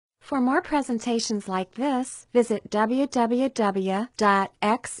For more presentations like this, visit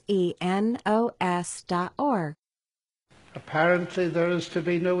www.xenos.org. Apparently there is to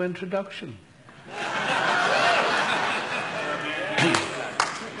be no introduction.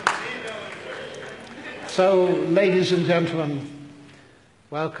 So, ladies and gentlemen,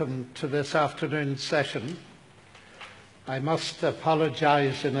 welcome to this afternoon's session. I must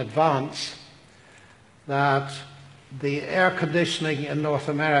apologize in advance that the air conditioning in North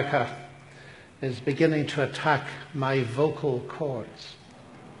America is beginning to attack my vocal cords.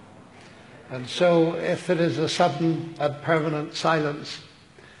 And so if it is a sudden and permanent silence,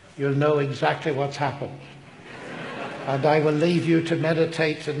 you'll know exactly what's happened. And I will leave you to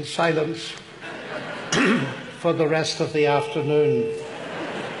meditate in silence for the rest of the afternoon.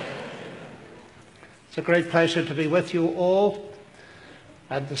 It's a great pleasure to be with you all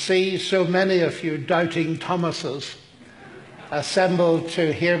and to see so many of you doubting Thomases assembled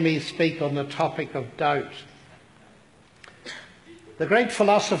to hear me speak on the topic of doubt. The great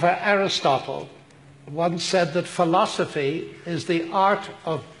philosopher Aristotle once said that philosophy is the art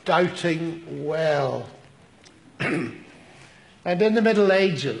of doubting well. And in the Middle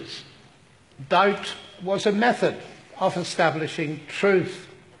Ages, doubt was a method of establishing truth.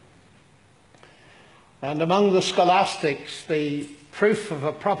 And among the scholastics, the proof of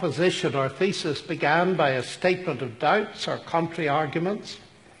a proposition or thesis began by a statement of doubts or contrary arguments,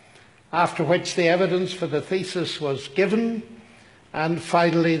 after which the evidence for the thesis was given, and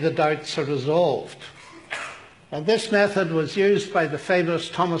finally the doubts are resolved. And this method was used by the famous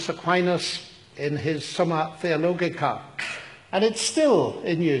Thomas Aquinas in his Summa Theologica, and it's still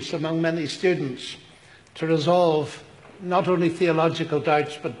in use among many students to resolve not only theological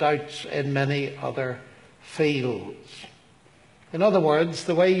doubts, but doubts in many other fields. In other words,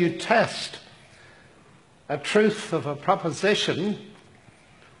 the way you test a truth of a proposition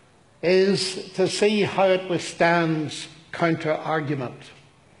is to see how it withstands counter-argument.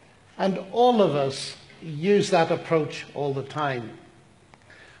 And all of us use that approach all the time.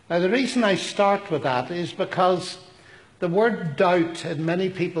 Now, the reason I start with that is because the word doubt in many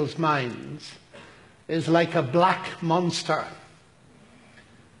people's minds is like a black monster.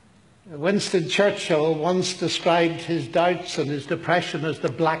 Winston Churchill once described his doubts and his depression as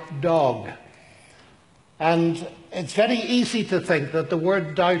the black dog. And it's very easy to think that the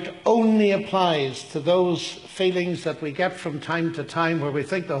word doubt only applies to those feelings that we get from time to time where we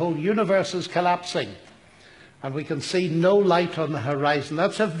think the whole universe is collapsing and we can see no light on the horizon.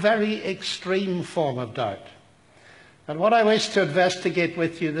 That's a very extreme form of doubt. And what I wish to investigate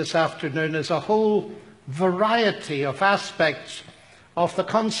with you this afternoon is a whole variety of aspects of the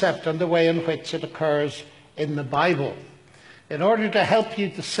concept and the way in which it occurs in the Bible, in order to help you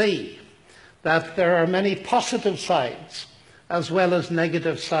to see that there are many positive sides as well as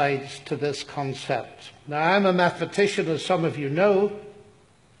negative sides to this concept. Now, I'm a mathematician, as some of you know,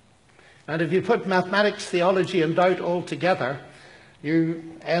 and if you put mathematics, theology, and doubt all together, you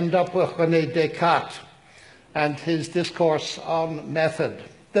end up with René Descartes and his discourse on method,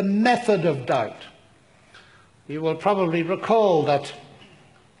 the method of doubt. You will probably recall that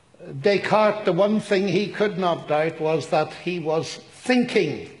Descartes, the one thing he could not doubt was that he was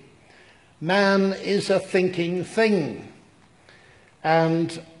thinking. Man is a thinking thing.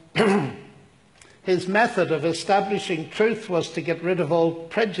 And his method of establishing truth was to get rid of all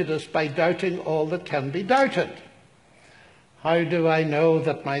prejudice by doubting all that can be doubted. How do I know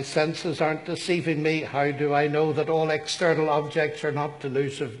that my senses aren't deceiving me? How do I know that all external objects are not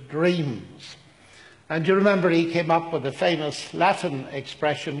delusive dreams? And you remember he came up with the famous Latin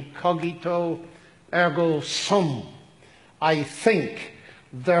expression, cogito ergo sum. I think,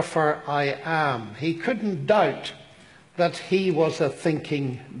 therefore I am. He couldn't doubt that he was a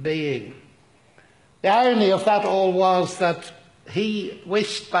thinking being. The irony of that all was that he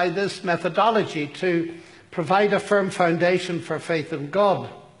wished by this methodology to provide a firm foundation for faith in God.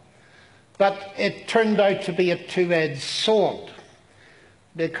 But it turned out to be a two-edged sword,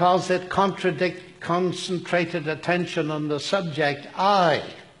 because it concentrated attention on the subject, I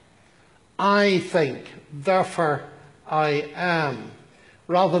think, therefore I am,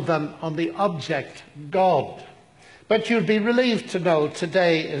 rather than on the object, God. But you'll be relieved to know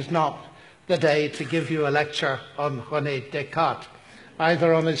today is not the day to give you a lecture on René Descartes,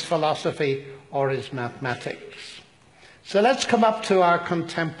 either on his philosophy or his mathematics. So let's come up to our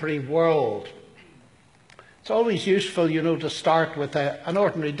contemporary world. It's always useful, you know, to start with an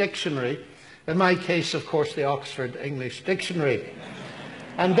ordinary dictionary. In my case, of course, the Oxford English Dictionary.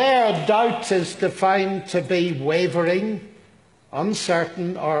 And there, doubt is defined to be wavering,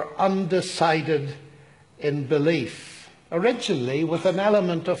 uncertain, or undecided in belief. originally with an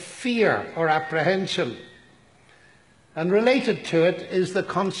element of fear or apprehension. And related to it is the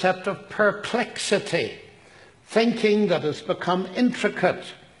concept of perplexity, thinking that has become intricate,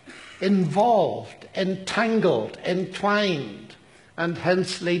 involved, entangled, entwined, and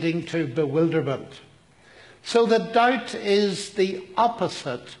hence leading to bewilderment. So that doubt is the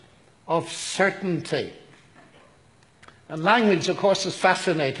opposite of certainty. And language, of course, is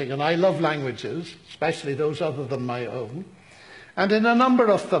fascinating, and I love languages, especially those other than my own. And in a number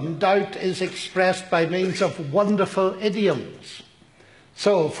of them, doubt is expressed by means of wonderful idioms.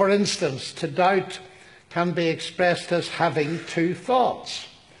 So, for instance, to doubt can be expressed as having two thoughts,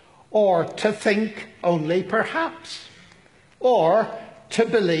 or to think only perhaps, or to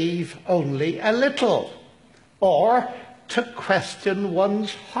believe only a little, or to question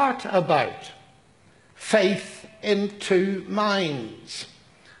one's heart about. Faith in two minds,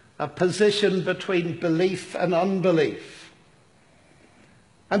 a position between belief and unbelief.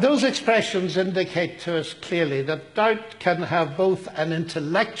 And those expressions indicate to us clearly that doubt can have both an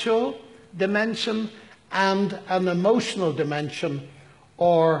intellectual dimension and an emotional dimension,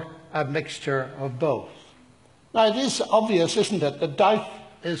 or a mixture of both. Now, it is obvious, isn't it, that doubt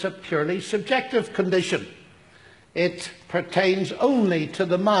is a purely subjective condition. It pertains only to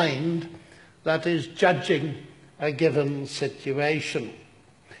the mind that is judging a given situation.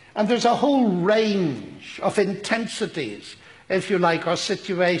 And there's a whole range of intensities, if you like, or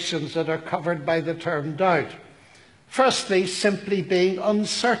situations that are covered by the term doubt. Firstly, simply being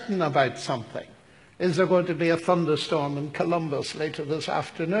uncertain about something. Is there going to be a thunderstorm in Columbus later this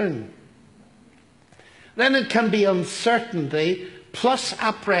afternoon? Then it can be uncertainty plus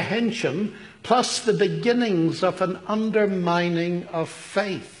apprehension plus the beginnings of an undermining of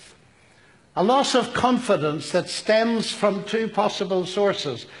faith. A loss of confidence that stems from two possible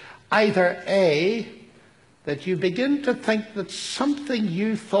sources. Either A, that you begin to think that something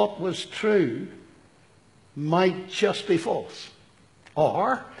you thought was true might just be false.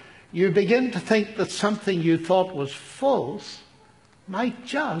 Or you begin to think that something you thought was false might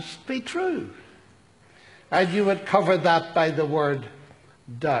just be true. And you would cover that by the word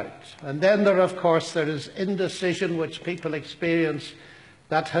doubt. And then there is indecision, which people experience,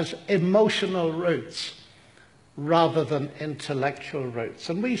 that has emotional roots rather than intellectual roots.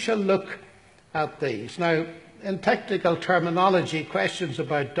 And we shall look at these. Now, in technical terminology, questions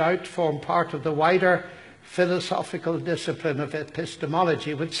about doubt form part of the wider philosophical discipline of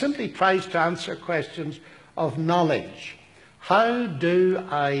epistemology, which simply tries to answer questions of knowledge. How do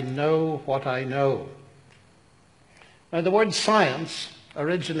I know what I know? Now, the word science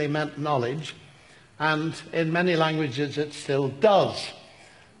originally meant knowledge, and in many languages it still does.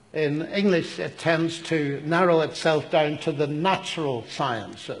 In English, it tends to narrow itself down to the natural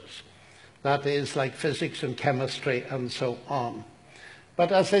sciences. That is, like physics and chemistry and so on.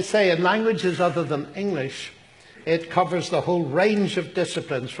 But as I say, in languages other than English, it covers the whole range of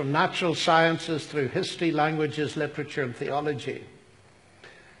disciplines, from natural sciences through history, languages, literature, and theology.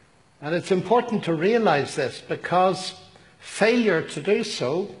 And it's important to realize this, because failure to do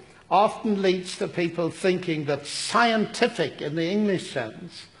so often leads to people thinking that scientific, in the English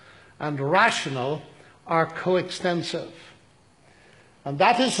sense, and rational are coextensive. And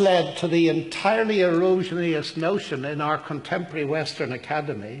that has led to the entirely erroneous notion in our contemporary Western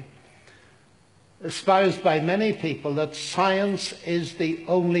academy, espoused by many people, that science is the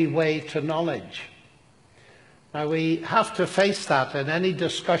only way to knowledge. Now, we have to face that in any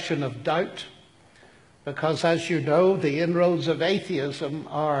discussion of doubt, because, as you know, the inroads of atheism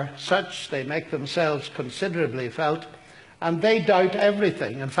are such, they make themselves considerably felt, and they doubt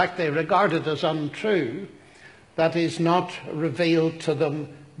everything. In fact, they regard it as untrue that is not revealed to them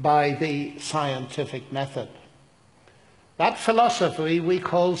by the scientific method. That philosophy we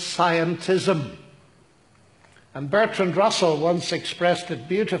call scientism. And Bertrand Russell once expressed it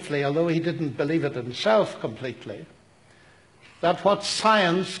beautifully, although he didn't believe it himself completely, that what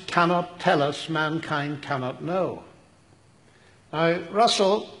science cannot tell us, mankind cannot know. Now,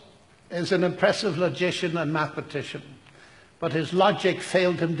 Russell is an impressive logician and mathematician, but his logic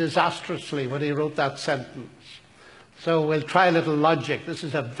failed him disastrously when he wrote that sentence. So we'll try a little logic. This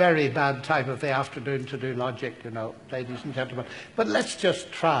is a very bad time of the afternoon to do logic, you know, ladies and gentlemen. But let's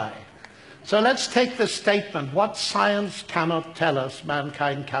just try. So let's take the statement, what science cannot tell us,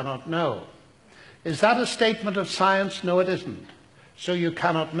 mankind cannot know. Is that a statement of science? No, it isn't. So you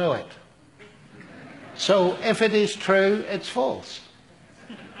cannot know it. So if it is true, it's false.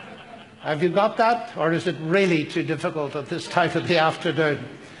 Have you got that? Or is it really too difficult at this time of the afternoon?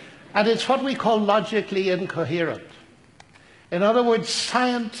 And it's what we call logically incoherent. In other words,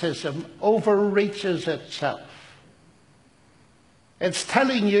 scientism overreaches itself. It's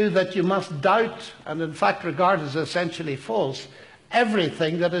telling you that you must doubt, and in fact regard as essentially false,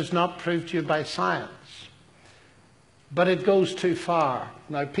 everything that is not proved to you by science. But it goes too far.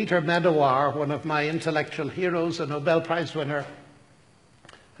 Now, Peter Medawar, one of my intellectual heroes, a Nobel Prize winner,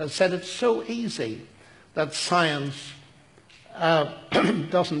 has said it's so easy that science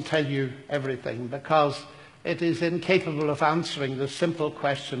doesn't tell you everything because it is incapable of answering the simple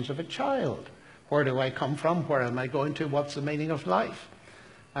questions of a child. Where do I come from? Where am I going to? What's the meaning of life?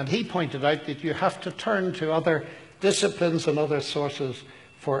 And he pointed out that you have to turn to other disciplines and other sources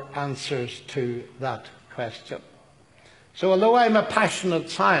for answers to that question. So although I'm a passionate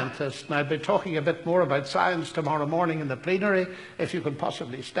scientist, and I'll be talking a bit more about science tomorrow morning in the plenary, if you can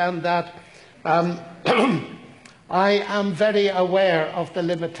possibly stand that, I am very aware of the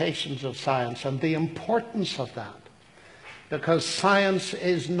limitations of science and the importance of that, because science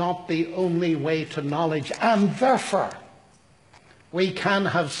is not the only way to knowledge, and therefore we can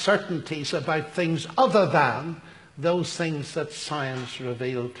have certainties about things other than those things that science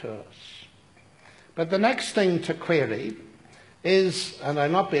revealed to us. But the next thing to query is, and I'll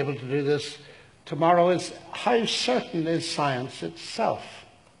not be able to do this tomorrow, is how certain is science itself?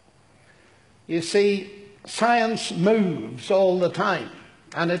 You see, science moves all the time,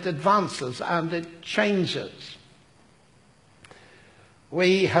 and it advances and it changes.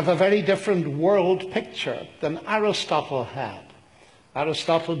 We have a very different world picture than Aristotle had.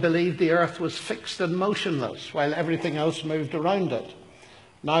 Aristotle believed the earth was fixed and motionless while everything else moved around it.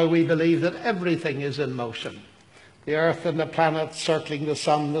 Now we believe that everything is in motion. The earth and the planets circling the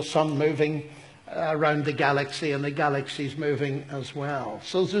sun moving around the galaxy, and the galaxies moving as well.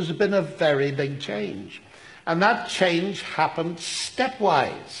 So there's been a very big change. And that change happened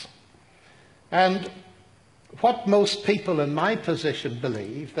stepwise. And what most people in my position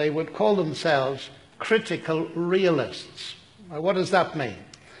believe, they would call themselves critical realists. Now, what does that mean?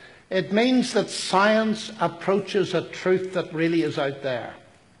 It means that science approaches a truth that really is out there.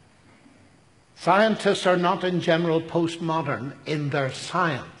 Scientists are not in general postmodern in their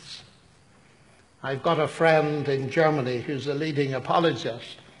science. I've got a friend in Germany who's a leading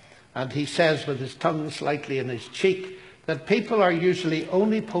apologist, and he says with his tongue slightly in his cheek that people are usually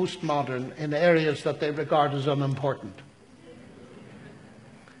only postmodern in areas that they regard as unimportant.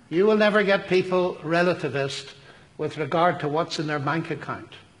 You will never get people relativist with regard to what's in their bank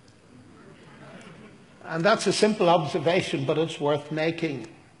account. And that's a simple observation, but it's worth making.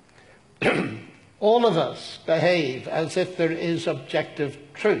 All of us behave as if there is objective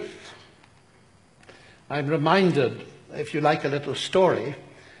truth. I'm reminded, if you like a little story,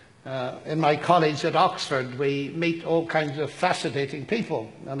 in my college at Oxford, we meet all kinds of fascinating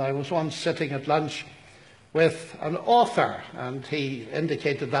people. And I was once sitting at lunch with an author, and he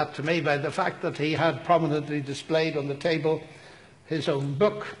indicated that to me by the fact that he had prominently displayed on the table his own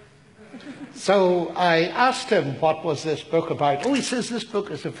book. So I asked him, what was this book about? Oh, he says, this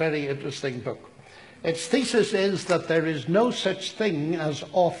book is a very interesting book. Its thesis is that there is no such thing as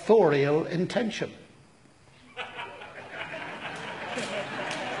authorial intention.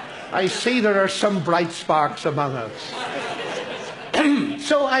 I see there are some bright sparks among us.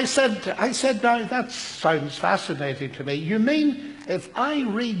 So I said, now that sounds fascinating to me. You mean if I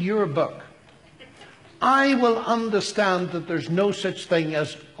read your book, I will understand that there's no such thing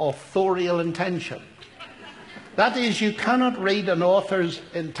as authorial intention? That is, you cannot read an author's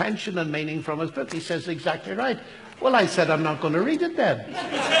intention and meaning from his book. He says, exactly right. Well, I said, I'm not going to read it then.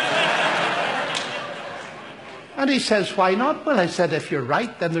 And he says, why not? Well, I said, if you're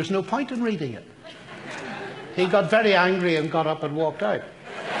right, then there's no point in reading it. He got very angry and got up and walked out.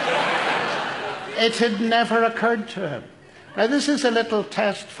 It had never occurred to him. Now, this is a little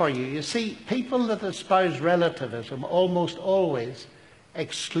test for you. You see, people that espouse relativism almost always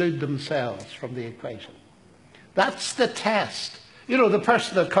exclude themselves from the equation. That's the test. You know, the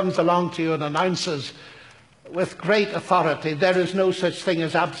person that comes along to you and announces with great authority, there is no such thing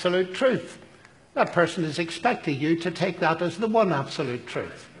as absolute truth. That person is expecting you to take that as the one absolute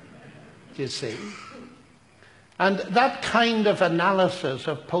truth. Do you see? And that kind of analysis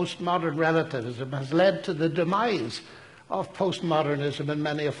of postmodern relativism has led to the demise of postmodernism in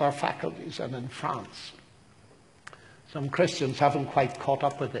many of our faculties and in France. Some Christians haven't quite caught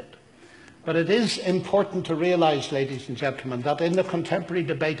up with it. But it is important to realize, ladies and gentlemen, that in the contemporary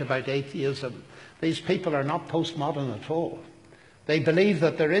debate about atheism, these people are not postmodern at all. They believe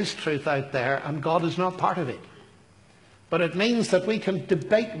that there is truth out there and God is not part of it. But it means that we can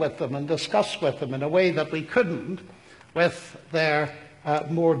debate with them and discuss with them in a way that we couldn't with their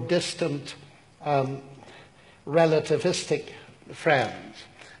more distant relativistic friends.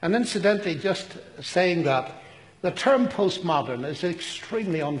 And incidentally, just saying that, The term postmodern is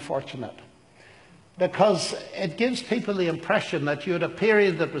extremely unfortunate because it gives people the impression that you had a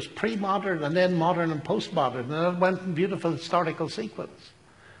period that was pre-modern and then modern and postmodern, and it went in beautiful historical sequence.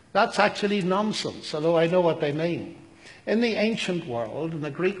 That's actually nonsense, although I know what they mean. In the ancient world, in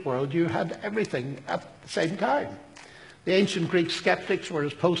the Greek world, you had everything at the same time. The ancient Greek skeptics were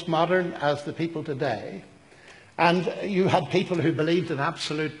as postmodern as the people today, and you had people who believed in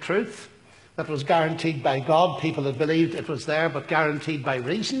absolute truth that was guaranteed by God, people that believed it was there but guaranteed by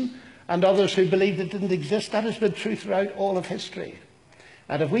reason, and others who believed it didn't exist. That has been true throughout all of history.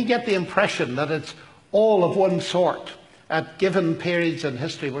 And if we get the impression that it's all of one sort at given periods in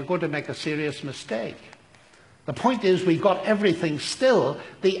history, we're going to make a serious mistake. The point is we've got everything still.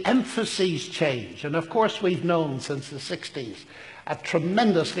 The emphases change. And of course we've known since the 60s a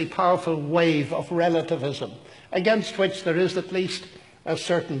tremendously powerful wave of relativism against which there is at least a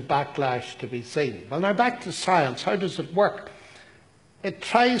certain backlash to be seen. Well, now back to science. How does it work? It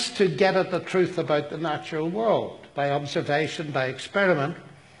tries to get at the truth about the natural world by observation, by experiment,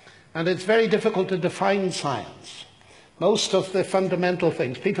 and it's very difficult to define science. Most of the fundamental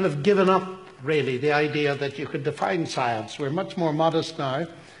things, people have given up, really, the idea that you could define science. We're much more modest now.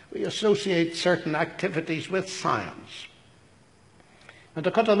 We associate certain activities with science. And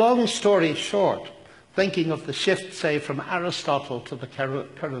to cut a long story short, thinking of the shift, say, from Aristotle to the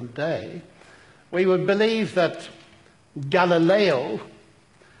current day, we would believe that Galileo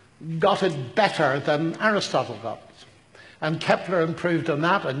got it better than Aristotle got it. And Kepler improved on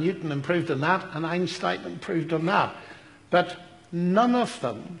that, and Newton improved on that, and Einstein improved on that. But none of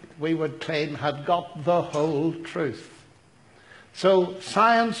them, we would claim, had got the whole truth. So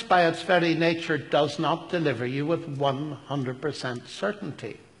science, by its very nature, does not deliver you with 100%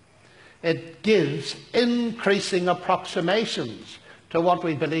 certainty. It gives increasing approximations to what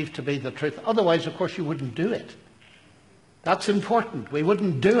we believe to be the truth. Otherwise, of course, you wouldn't do it. That's important. We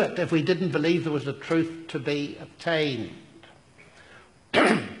wouldn't do it if we didn't believe there was a truth to be attained.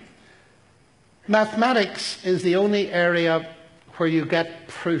 Mathematics is the only area where you get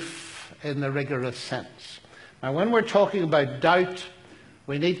proof in the rigorous sense. Now, when we're talking about doubt,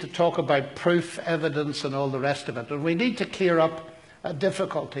 we need to talk about proof, evidence, and all the rest of it. And we need to clear up a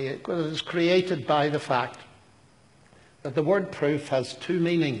difficulty that is created by the fact that the word proof has two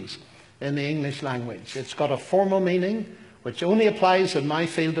meanings in the English language. It's got a formal meaning, which only applies in my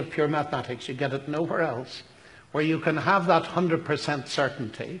field of pure mathematics. You get it nowhere else, where you can have that 100%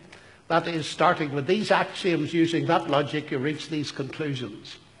 certainty. That is, starting with these axioms, using that logic, you reach these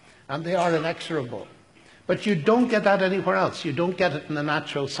conclusions. And they are inexorable. But you don't get that anywhere else. You don't get it in the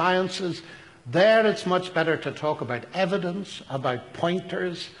natural sciences. There it's much better to talk about evidence, about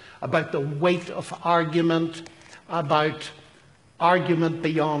pointers, about the weight of argument, about argument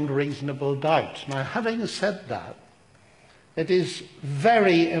beyond reasonable doubt. Now, having said that, it is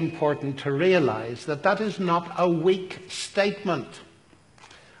very important to realize that that is not a weak statement.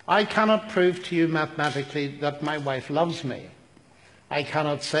 I cannot prove to you mathematically that my wife loves me. I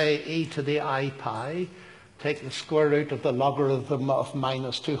cannot say e to the I pi, take the square root of the logarithm of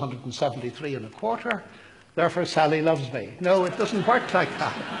minus 273 1/4, therefore Sally loves me. No, it doesn't work like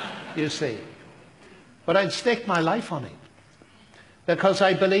that, you see. But I'd stake my life on it, because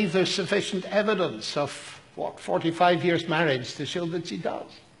I believe there's sufficient evidence of, 45 years marriage to show that she does.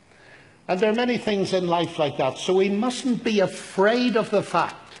 And there are many things in life like that. So we mustn't be afraid of the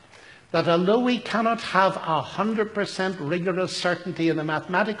fact that although we cannot have 100% rigorous certainty in the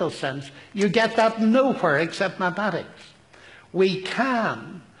mathematical sense, you get that nowhere except mathematics. We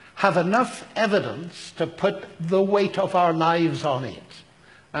can have enough evidence to put the weight of our lives on it.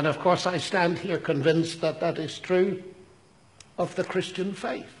 And of course I stand here convinced that that is true of the Christian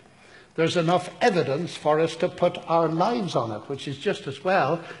faith. There's enough evidence for us to put our lives on it, which is just as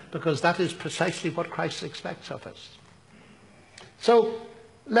well, because that is precisely what Christ expects of us. So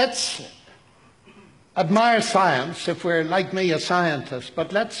let's admire science if we're, like me, a scientist,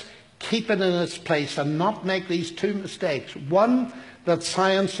 but let's keep it in its place and not make these two mistakes. One, that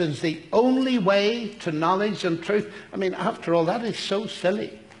science is the only way to knowledge and truth. I mean, after all, that is so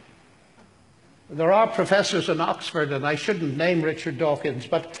silly. There are professors in Oxford, and I shouldn't name Richard Dawkins,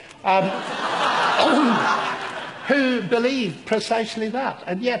 but who believe precisely that.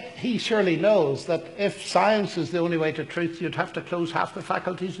 And yet he surely knows that if science is the only way to truth, you'd have to close half the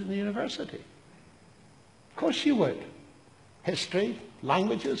faculties in the university. Of course you would. History,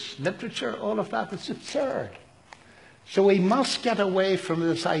 languages, literature, all of that is absurd. So we must get away from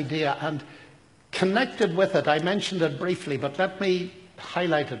this idea, and connected with it, I mentioned it briefly, but let me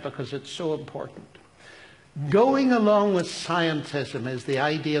highlight it because it's so important. Going along with scientism is the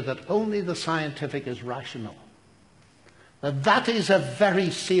idea that only the scientific is rational. That is a very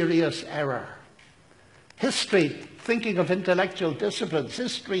serious error. History, thinking of intellectual disciplines,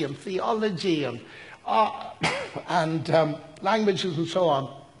 history and theology and languages and so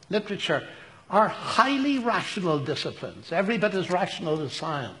on, literature, are highly rational disciplines, every bit as rational as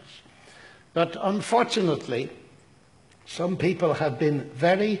science. But unfortunately, some people have been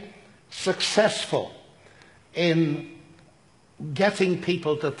very successful in getting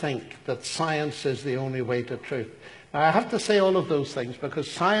people to think that science is the only way to truth. Now, I have to say all of those things because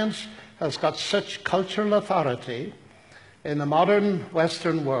science has got such cultural authority in the modern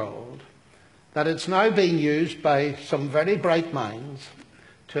Western world that it's now being used by some very bright minds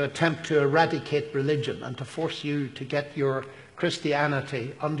to attempt to eradicate religion and to force you to get your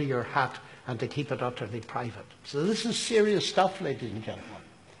Christianity under your hat and to keep it utterly private. So this is serious stuff, ladies and gentlemen.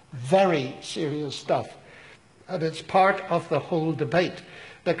 Very serious stuff. And it's part of the whole debate.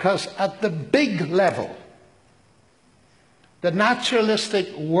 Because at the big level, the naturalistic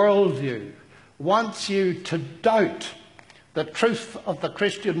worldview wants you to doubt the truth of the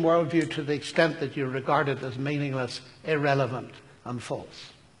Christian worldview to the extent that you regard it as meaningless, irrelevant, and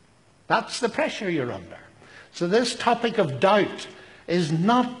false. That's the pressure you're under. So this topic of doubt is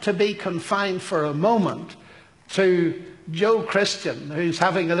not to be confined for a moment to Joe Christian, who's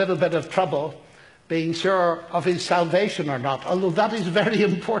having a little bit of trouble being sure of his salvation or not, although that is very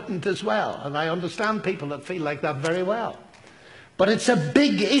important as well, and I understand people that feel like that very well. But it's a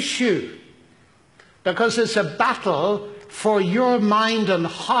big issue, because it's a battle for your mind and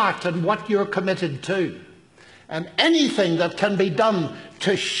heart and what you're committed to. And anything that can be done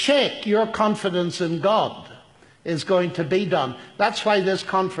to shake your confidence in God is going to be done. That's why this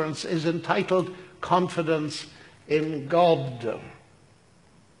conference is entitled Confidence in God.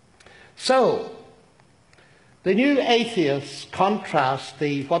 So, the new atheists contrast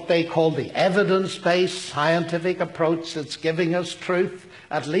what they call the evidence-based scientific approach that's giving us truth,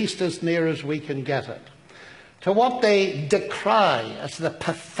 at least as near as we can get it, to what they decry as the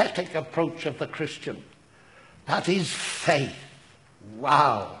pathetic approach of the Christian. That is faith.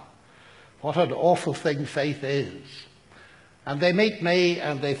 Wow. What an awful thing faith is. And they meet me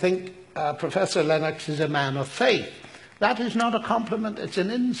and they think Professor Lennox is a man of faith. That is not a compliment, it's an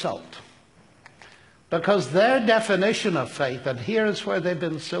insult. Because their definition of faith, and here is where they've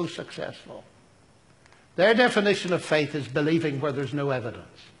been so successful, their definition of faith is believing where there's no evidence.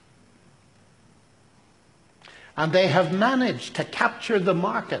 And they have managed to capture the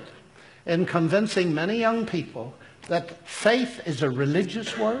market in convincing many young people that faith is a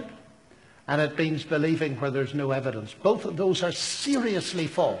religious word and it means believing where there's no evidence. Both of those are seriously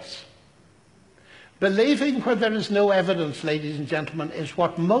false. Believing where there is no evidence, ladies and gentlemen, is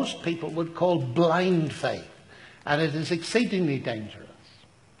what most people would call blind faith, and it is exceedingly dangerous.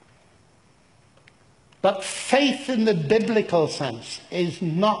 But faith in the biblical sense is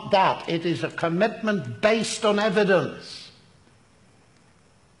not that. It is a commitment based on evidence.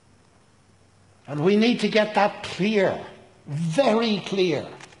 And we need to get that clear, very clear.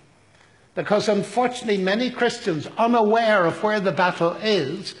 Because unfortunately many Christians, unaware of where the battle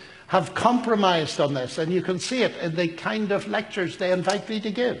is, have compromised on this, and you can see it in the kind of lectures they invite me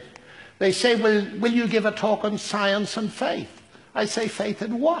to give. They say, will you give a talk on science and faith? I say, faith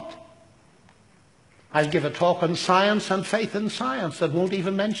in what? I'll give a talk on science and faith in science that won't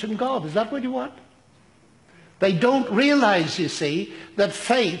even mention God. Is that what you want? They don't realize, you see, that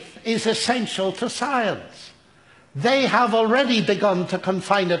faith is essential to science. They have already begun to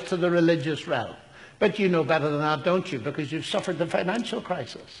confine it to the religious realm. But you know better than that, don't you? Because you've suffered the financial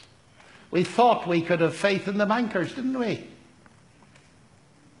crisis. We thought we could have faith in the bankers, didn't we?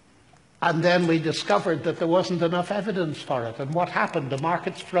 And then we discovered that there wasn't enough evidence for it. And what happened? The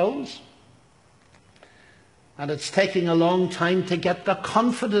markets froze. And it's taking a long time to get the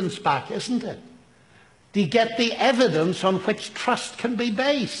confidence back, isn't it? To get the evidence on which trust can be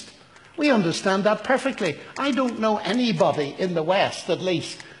based. We understand that perfectly. I don't know anybody in the West, at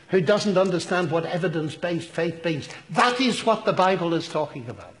least, who doesn't understand what evidence-based faith means. That is what the Bible is talking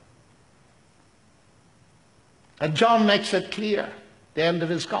about. And John makes it clear, the end of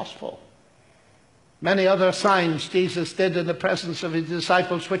his gospel. Many other signs Jesus did in the presence of his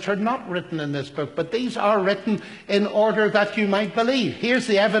disciples, which are not written in this book, but these are written in order that you might believe. Here's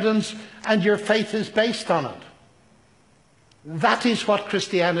the evidence, and your faith is based on it. That is what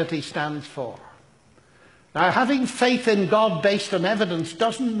Christianity stands for. Now, having faith in God based on evidence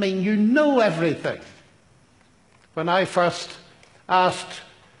doesn't mean you know everything. When I first asked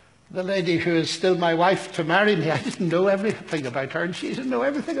the lady who is still my wife to marry me, I didn't know everything about her, and she didn't know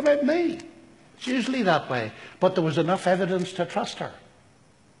everything about me. It's usually that way. But there was enough evidence to trust her.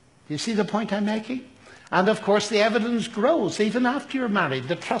 Do you see the point I'm making? And of course the evidence grows. Even after you're married,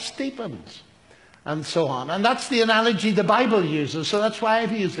 the trust deepens, and so on. And that's the analogy the Bible uses, so that's why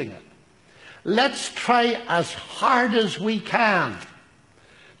I'm using it. Let's try as hard as we can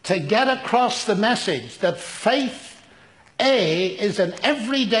to get across the message that faith, A, is an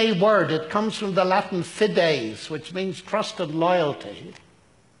everyday word. It comes from the Latin fides, which means trust and loyalty.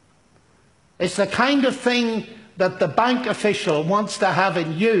 It's the kind of thing that the bank official wants to have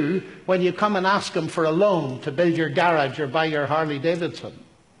in you when you come and ask him for a loan to build your garage or buy your Harley Davidson.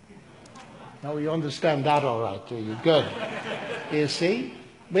 Now, you understand that all right, do you? Good. You see?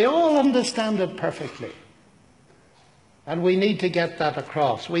 We all understand it perfectly. And we need to get that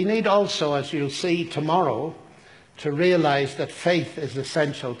across. We need also, as you'll see tomorrow, to realize that faith is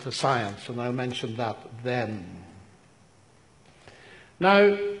essential to science, and I'll mention that then.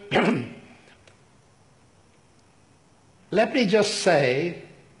 Now, let me just say,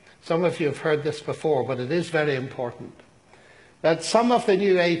 some of you have heard this before, but it is very important, that some of the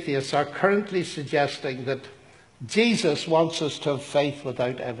new atheists are currently suggesting that Jesus wants us to have faith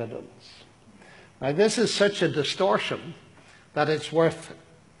without evidence. Now, this is such a distortion that it's worth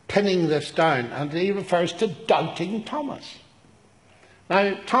pinning this down, and he refers to doubting Thomas.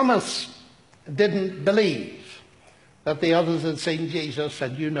 Now, Thomas didn't believe that the others had seen Jesus,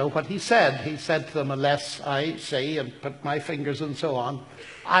 and you know what he said. He said to them, unless I see and put my fingers and so on,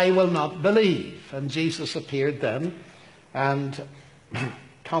 I will not believe. And Jesus appeared then, and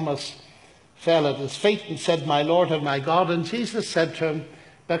Thomas fell at his feet and said, my Lord and my God. And Jesus said to him,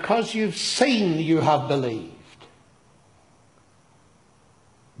 because you've seen, you have believed.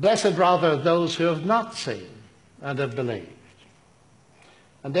 Blessed rather those who have not seen and have believed.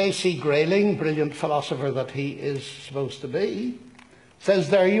 And A.C. Grayling, brilliant philosopher that he is supposed to be, says,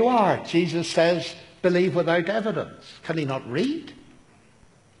 there you are. Jesus says, believe without evidence. Can he not read?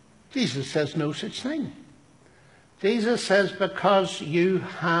 Jesus says no such thing. Jesus says, because you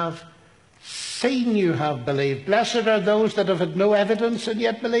have seen, you have believed. Blessed are those that have had no evidence and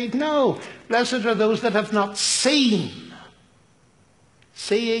yet believe. No, blessed are those that have not seen.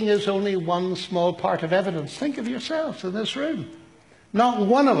 Seeing is only one small part of evidence. Think of yourselves in this room. Not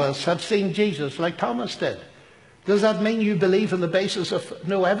one of us have seen Jesus like Thomas did. Does that mean you believe on the basis of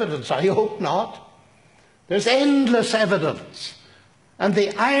no evidence? I hope not. There's endless evidence. And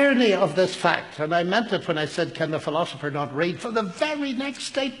the irony of this fact, and I meant it when I said, can the philosopher not read? For the very next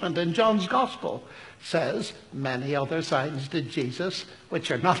statement in John's Gospel says, many other signs did Jesus,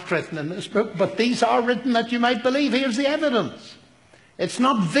 which are not written in this book, but these are written that you might believe. Here's the evidence. It's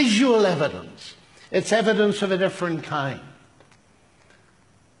not visual evidence. It's evidence of a different kind.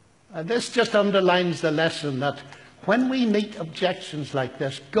 And this just underlines the lesson that when we meet objections like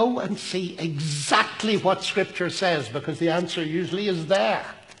this, go and see exactly what Scripture says, because the answer usually is there.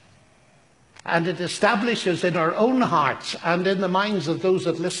 And it establishes in our own hearts and in the minds of those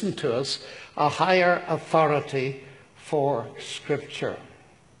that listen to us a higher authority for Scripture.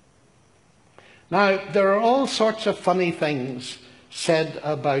 Now, there are all sorts of funny things said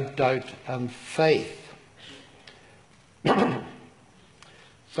about doubt and faith.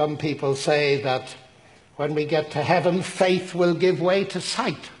 Some people say that when we get to heaven, faith will give way to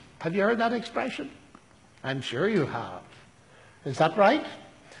sight. Have you heard that expression? I'm sure you have. Is that right?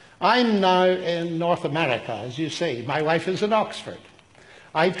 I'm now in North America, as you see. My wife is in Oxford.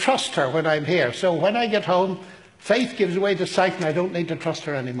 I trust her when I'm here. So when I get home, faith gives way to sight and I don't need to trust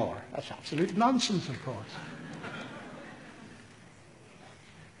her anymore. That's absolute nonsense, of course.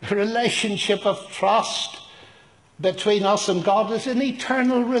 The relationship of trust between us and God is an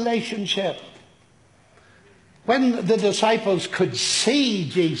eternal relationship. When the disciples could see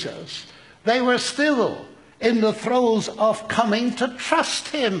Jesus, they were still in the throes of coming to trust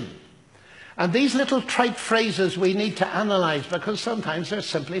him. And these little trite phrases we need to analyze, because sometimes they're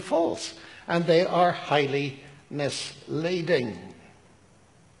simply false and they are highly misleading.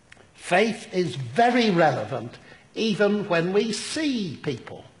 Faith is very relevant even when we see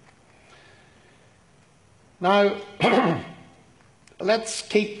people. Now, let's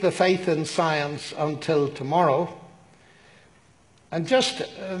keep the faith in science until tomorrow and just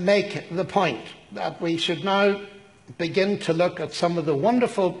make the point that we should now begin to look at some of the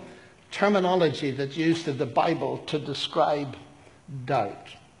wonderful terminology that's used in the Bible to describe doubt.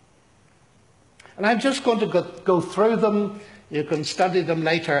 And I'm just going to go through them. You can study them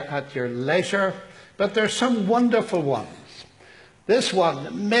later at your leisure, but there are some wonderful ones. This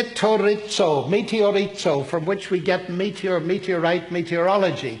one, meteorizo, from which we get meteor, meteorite,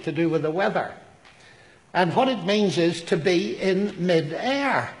 meteorology, to do with the weather. And what it means is to be in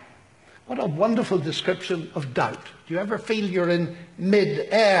mid-air. What a wonderful description of doubt. Do you ever feel you're in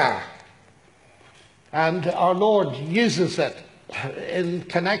mid-air? And our Lord uses it in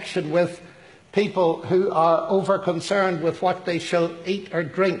connection with people who are over-concerned with what they shall eat or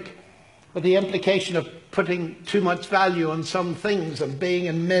drink, with the implication of putting too much value on some things and being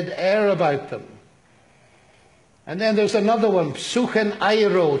in mid-air about them. And then there's another one, suchen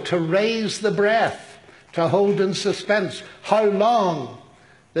airo, to raise the breath, to hold in suspense. How long?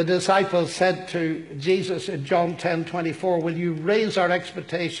 The disciples said to Jesus in John 10:24, will you raise our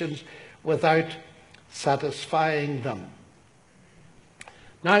expectations without satisfying them?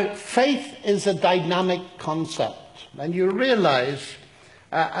 Now, faith is a dynamic concept, and you realize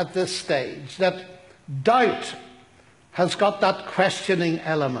at this stage that doubt has got that questioning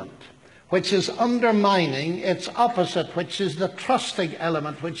element, which is undermining its opposite, which is the trusting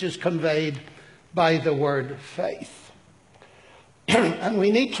element, which is conveyed by the word faith. And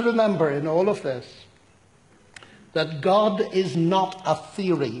we need to remember in all of this that God is not a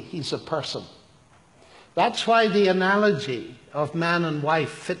theory, he's a person. That's why the analogy of man and wife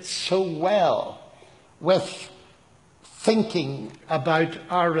fits so well with thinking about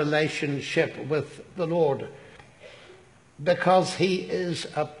our relationship with the Lord, because he is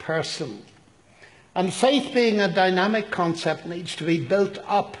a person. And faith, being a dynamic concept, needs to be built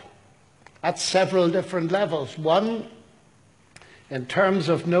up at several different levels. One, in terms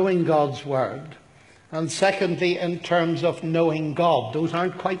of knowing God's word, and secondly, in terms of knowing God. Those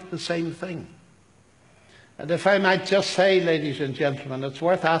aren't quite the same thing. And if I might just say, ladies and gentlemen, it's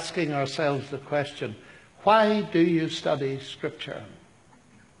worth asking ourselves the question, why do you study Scripture?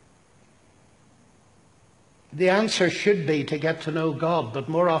 The answer should be to get to know God, but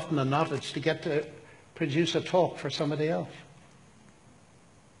more often than not, it's to get to produce a talk for somebody else.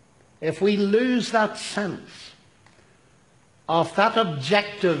 If we lose that sense of that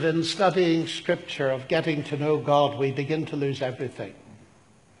objective in studying Scripture, of getting to know God, we begin to lose everything.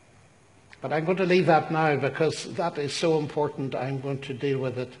 But I'm going to leave that now because that is so important. I'm going to deal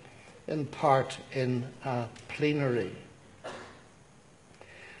with it in part in plenary.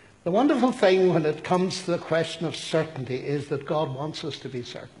 The wonderful thing when it comes to the question of certainty is that God wants us to be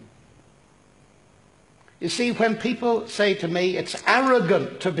certain. You see, when people say to me it's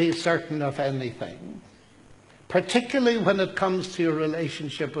arrogant to be certain of anything, particularly when it comes to your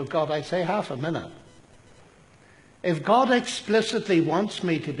relationship with God, I say, half a minute. If God explicitly wants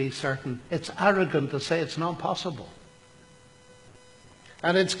me to be certain, it's arrogant to say it's not possible.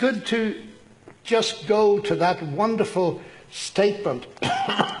 And it's good to just go to that wonderful statement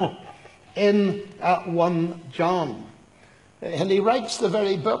in 1 John. And he writes the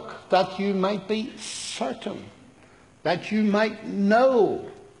very book that you might be certain, that you might know.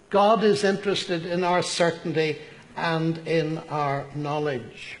 God is interested in our certainty and in our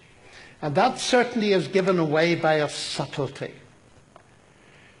knowledge. And that certainty is given away by a subtlety.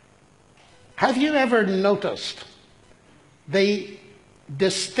 Have you ever noticed the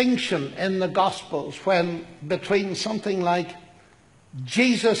distinction in the Gospels when between something like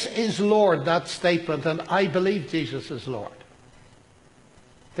Jesus is Lord, that statement, and I believe Jesus is Lord?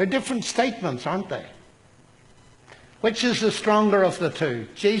 They're different statements, aren't they? Which is the stronger of the two?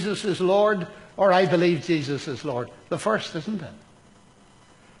 Jesus is Lord, or I believe Jesus is Lord? The first, isn't it?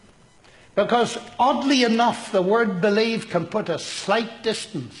 Because oddly enough, the word believe can put a slight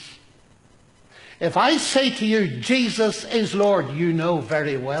distance. If I say to you, Jesus is Lord, you know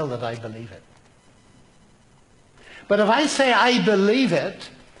very well that I believe it. But if I say I believe it,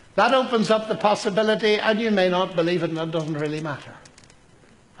 that opens up the possibility, and you may not believe it, and it doesn't really matter.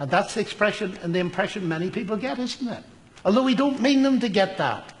 And that's the expression and the impression many people get, isn't it? Although we don't mean them to get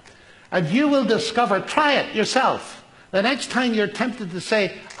that. And you will discover, try it yourself. The next time you're tempted to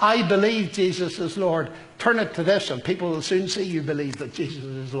say, I believe Jesus is Lord, turn it to this, and people will soon see you believe that Jesus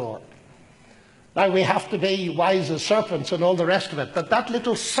is Lord. Now, we have to be wise as serpents and all the rest of it, but that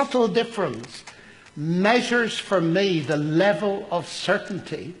little subtle difference measures for me the level of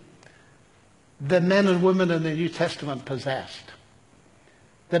certainty the men and women in the New Testament possessed.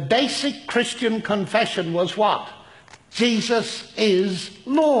 The basic Christian confession was what? Jesus is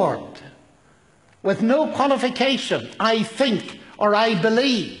Lord. With no qualification, I think, or I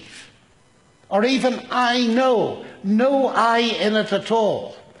believe, or even I know. No I in it at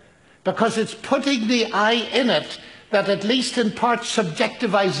all. Because it's putting the I in it that at least in part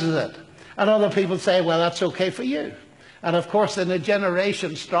subjectivizes it. And other people say, well, that's okay for you. And of course, in a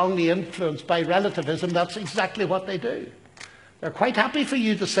generation strongly influenced by relativism, that's exactly what they do. They're quite happy for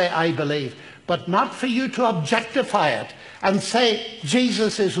you to say, I believe, but not for you to objectify it and say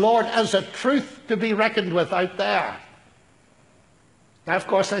Jesus is Lord as a truth to be reckoned with out there. Now, of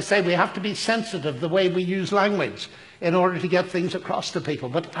course, I say we have to be sensitive the way we use language in order to get things across to people.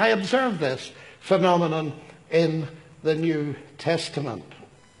 But I observe this phenomenon in the New Testament.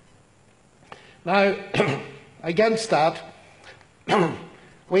 Now, against that,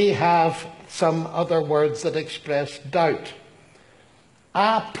 we have some other words that express doubt.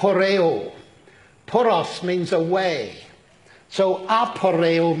 Aporeo. Poros means a way. So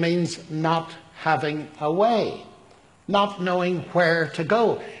aporeo means not having a way, not knowing where to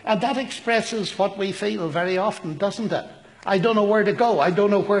go. And that expresses what we feel very often, doesn't it? I don't know where to go. I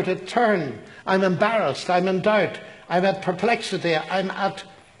don't know where to turn. I'm embarrassed. I'm in doubt. I'm at perplexity. I'm at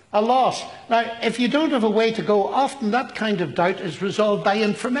a loss. Now, if you don't have a way to go, often that kind of doubt is resolved by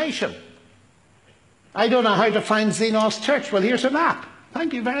information. I don't know how to find Xenos Church. Well, here's a map.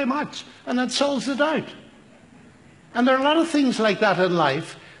 Thank you very much. And that solves the doubt. And there are a lot of things like that in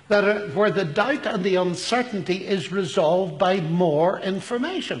life where the doubt and the uncertainty is resolved by more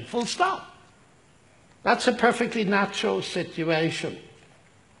information. Full stop. That's a perfectly natural situation.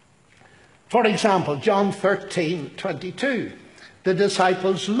 For example, John 13:22. The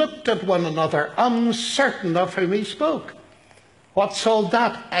disciples looked at one another, uncertain of whom he spoke. What sold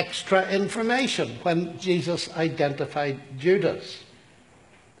that extra information when Jesus identified Judas?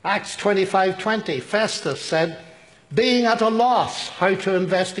 Acts 25:20, Festus said, being at a loss how to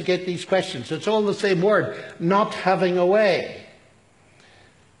investigate these questions. It's all the same word, not having a way.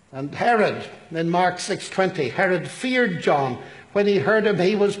 And Herod, in Mark 6:20, Herod feared John. When he heard him,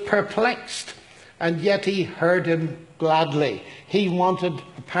 he was perplexed, and yet he heard him gladly. He wanted,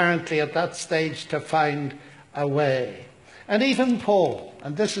 apparently at that stage, to find a way. And even Paul,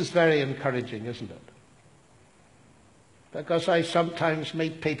 and this is very encouraging, isn't it? Because I sometimes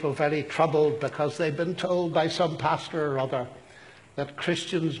meet people very troubled because they've been told by some pastor or other that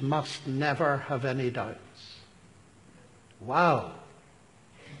Christians must never have any doubts. Wow.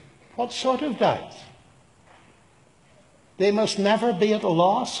 What sort of doubts? They must never be at a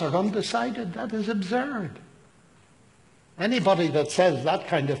loss or undecided. That is absurd. Anybody that says that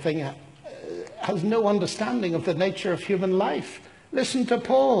kind of thing has no understanding of the nature of human life. Listen to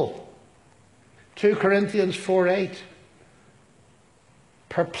Paul. 2 Corinthians 4:8.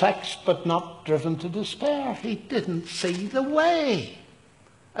 Perplexed but not driven to despair. He didn't see the way.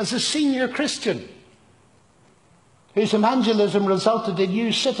 As a senior Christian, whose evangelism resulted in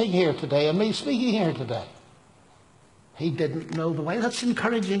you sitting here today and me speaking here today, he didn't know the way. That's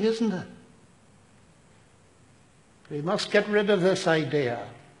encouraging, isn't it? We must get rid of this idea.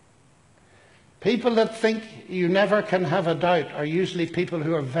 People that think you never can have a doubt are usually people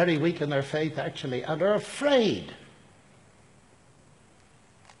who are very weak in their faith, actually, and are afraid.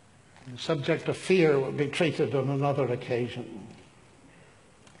 The subject of fear will be treated on another occasion.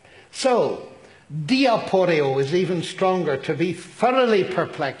 So, diaporeo is even stronger, to be thoroughly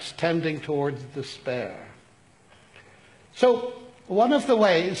perplexed, tending towards despair. So, one of the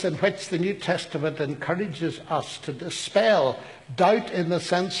ways in which the New Testament encourages us to dispel doubt in the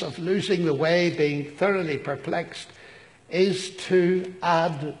sense of losing the way, being thoroughly perplexed, is to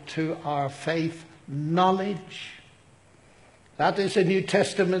add to our faith knowledge. That is a New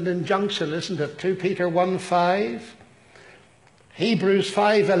Testament injunction, isn't it? 2 Peter 1:5, Hebrews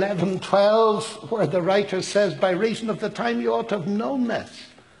 5:11-12, where the writer says, by reason of the time you ought to have known this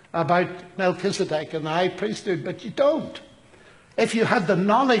about Melchizedek and the high priesthood, but you don't. If you had the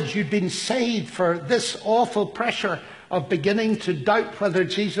knowledge, you'd been saved for this awful pressure of beginning to doubt whether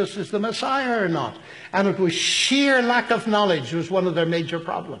Jesus is the Messiah or not. And it was sheer lack of knowledge was one of their major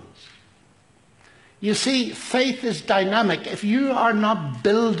problems. You see, faith is dynamic. If you are not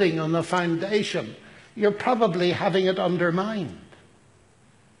building on the foundation, you're probably having it undermined.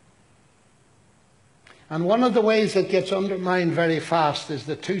 And one of the ways it gets undermined very fast is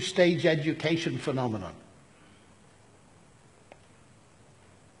the two-stage education phenomenon,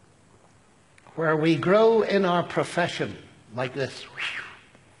 where we grow in our profession like this.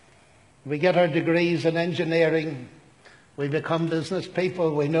 We get our degrees in engineering. We become business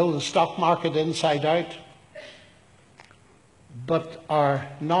people. We know the stock market inside out. But our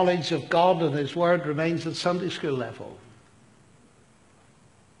knowledge of God and His Word remains at Sunday school level.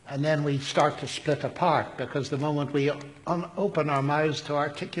 And then we start to split apart, because the moment we open our mouths to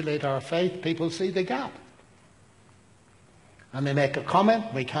articulate our faith, people see the gap. And they make a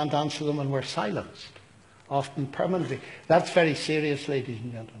comment, we can't answer them, and we're silenced, often permanently. That's very serious, ladies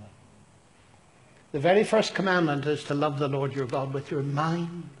and gentlemen. The very first commandment is to love the Lord your God with your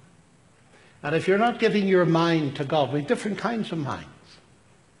mind. And if you're not giving your mind to God, we have different kinds of minds.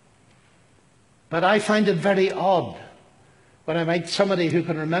 But I find it very odd when I meet somebody who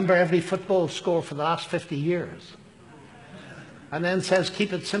can remember every football score for the last 50 years and then says,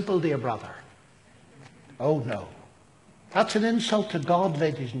 keep it simple, dear brother. Oh no. That's an insult to God,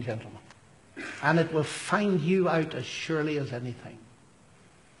 ladies and gentlemen. and it will find you out as surely as anything.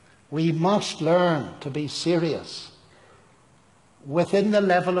 We must learn to be serious within the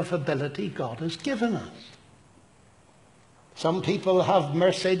level of ability God has given us. Some people have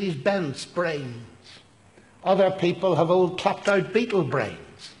Mercedes-Benz brains. Other people have old clapped-out Beetle brains.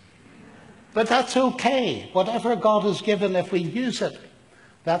 But that's okay. Whatever God has given, if we use it,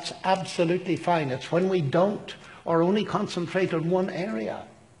 that's absolutely fine. It's when we don't or only concentrate on one area.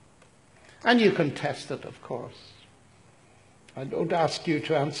 And you can test it, of course. I don't ask you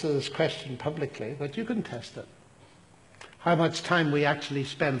to answer this question publicly, but you can test it. How much time we actually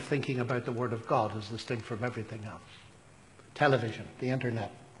spend thinking about the Word of God is distinct from everything else. Television, the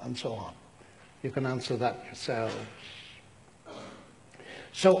internet, and so on. You can answer that yourselves.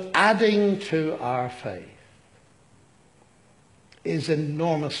 So adding to our faith is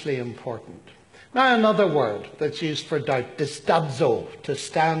enormously important. Now another word that's used for doubt is stadzo, to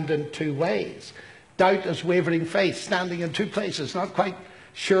stand in two ways. Doubt is wavering faith, standing in two places, not quite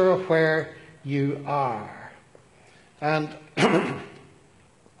sure where you are. And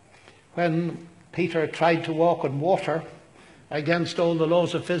when Peter tried to walk on water against all the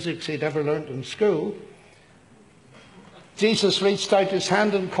laws of physics he'd ever learned in school, Jesus reached out his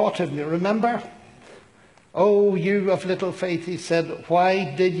hand and caught him. You remember? "Oh, you of little faith," he said,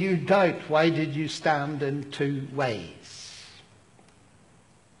 "why did you doubt? Why did you stand in two ways?"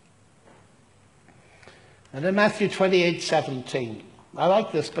 And in Matthew 28:17, I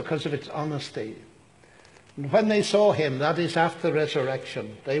like this because of its honesty. "And when they saw him," that is after the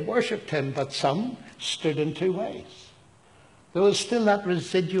resurrection, "they worshipped him, but some stood in two ways." There was still that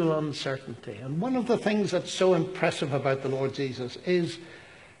residual uncertainty. And one of the things that's so impressive about the Lord Jesus is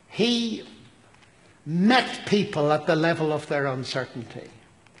he met people at the level of their uncertainty.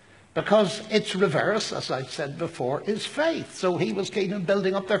 Because its reverse, as I've said before, is faith. So he was keen on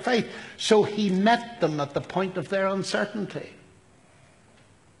building up their faith. So he met them at the point of their uncertainty.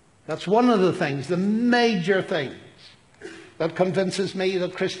 That's one of the things, the major things, that convinces me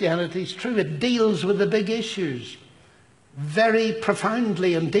that Christianity is true. It deals with the big issues very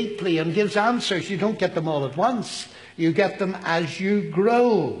profoundly and deeply and gives answers. You don't get them all at once. You get them as you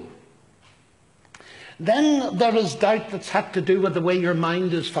grow. Then there is doubt that's had to do with the way your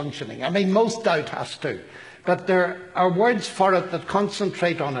mind is functioning. I mean, most doubt has to. But there are words for it that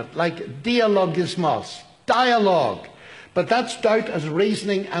concentrate on it, like dialogismos, dialogue. But that's doubt as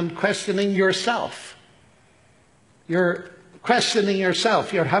reasoning and questioning yourself. You're questioning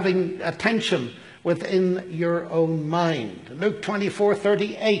yourself. You're having attention within your own mind. Luke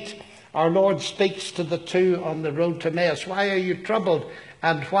 24:38, our Lord speaks to the two on the road to Emmaus. "Why are you troubled?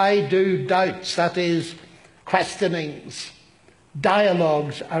 And why do doubts," that is, questionings,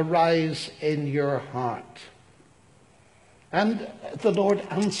 dialogues, "arise in your heart?" And the Lord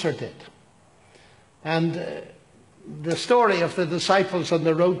answered it. And the story of the disciples on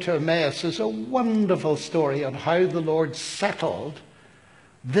the road to Emmaus is a wonderful story on how the Lord settled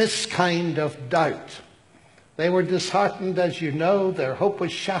this kind of doubt. They were disheartened, as you know. Their hope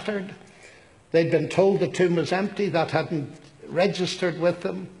was shattered. They'd been told the tomb was empty. That hadn't registered with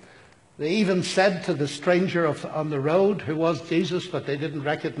them. They even said to the stranger on the road, who was Jesus, but they didn't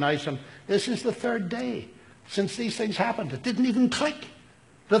recognize him, "This is the third day since these things happened." It didn't even click.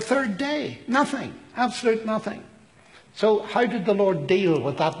 The third day. Nothing. Absolute nothing. So how did the Lord deal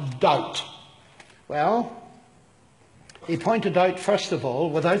with that doubt? Well, he pointed out, first of all,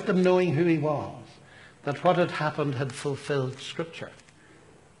 without them knowing who he was, that what had happened had fulfilled Scripture.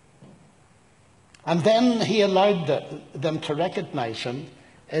 And then he allowed them to recognize him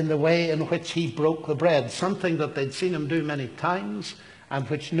in the way in which he broke the bread, something that they'd seen him do many times and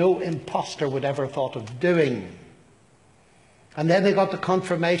which no impostor would ever have thought of doing. And then they got the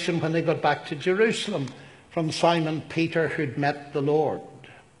confirmation when they got back to Jerusalem from Simon Peter, who'd met the Lord.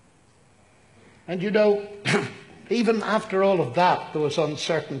 And you know, even after all of that, there was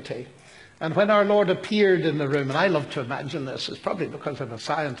uncertainty. And when our Lord appeared in the room, and I love to imagine this, it's probably because I'm a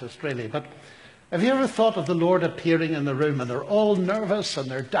scientist really, but have you ever thought of the Lord appearing in the room and they're all nervous and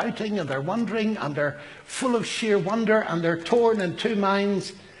they're doubting and they're wondering and they're full of sheer wonder and they're torn in two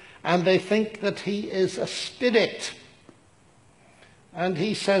minds and they think that he is a spirit. And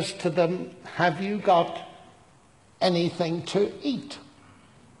he says to them, "Have you got anything to eat?"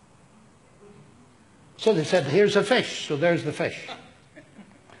 So they said, "Here's a fish." So there's the fish.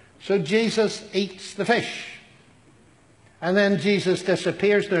 So Jesus eats the fish. And then Jesus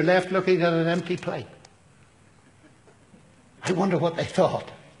disappears and they're left looking at an empty plate. I wonder what they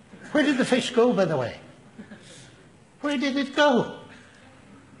thought. Where did the fish go, by the way? Where did it go?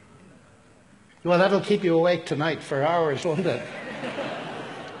 Well, that'll keep you awake tonight for hours, won't it?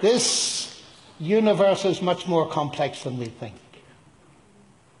 This universe is much more complex than we think.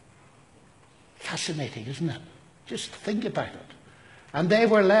 Fascinating, isn't it? Just think about it. And they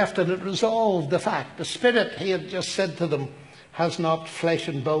were left, and it resolved the fact. The Spirit, he had just said to them, has not flesh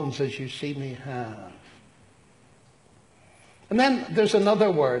and bones as you see me have. And then there's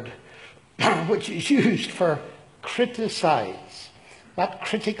another word which is used for criticize. That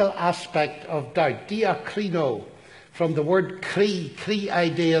critical aspect of doubt, diakrino, from the word kri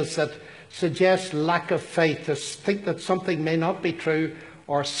ideas that suggest lack of faith, to think that something may not be true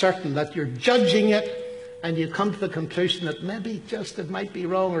or certain, that you're judging it and you come to the conclusion that maybe just it might be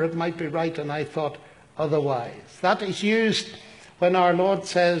wrong or it might be right, and I thought otherwise. That is used when our Lord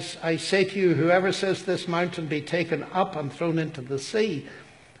says, I say to you, whoever says this mountain be taken up and thrown into the sea,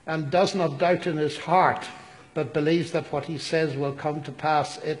 and does not doubt in his heart, but believes that what he says will come to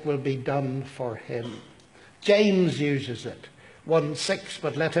pass, it will be done for him. James uses it, 1:6,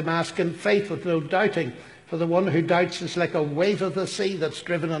 but let him ask in faith with no doubting, for the one who doubts is like a wave of the sea that's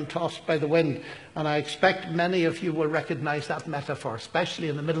driven and tossed by the wind. And I expect many of you will recognize that metaphor, especially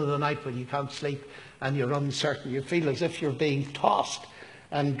in the middle of the night when you can't sleep and you're uncertain. You feel as if you're being tossed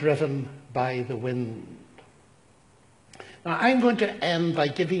and driven by the wind. Now, I'm going to end by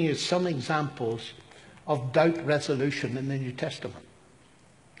giving you some examples of doubt resolution in the New Testament.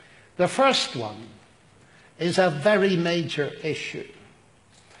 The first one is a very major issue.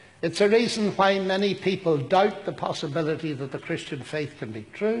 It's a reason why many people doubt the possibility that the Christian faith can be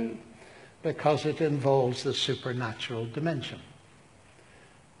true, because it involves the supernatural dimension.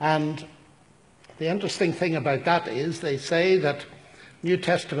 And the interesting thing about that is they say that New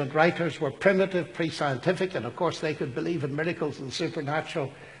Testament writers were primitive, pre-scientific, and of course they could believe in miracles and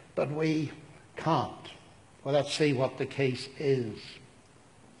supernatural, but we can't. Well, let's see what the case is.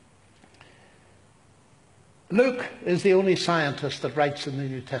 Luke is the only scientist that writes in the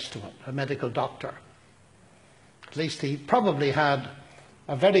New Testament, a medical doctor. At least he probably had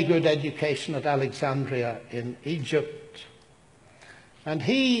a very good education at Alexandria in Egypt. And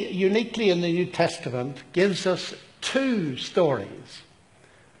he, uniquely in the New Testament, gives us two stories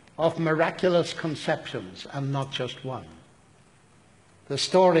of miraculous conceptions, and not just one. The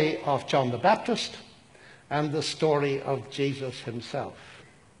story of John the Baptist and the story of Jesus himself.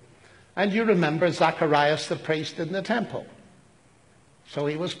 And you remember Zacharias the priest in the temple. So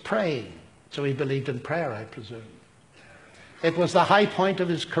he was praying. So he believed in prayer, I presume. It was the high point of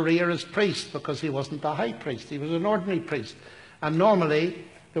his career as priest, because he wasn't the high priest. He was an ordinary priest. And normally,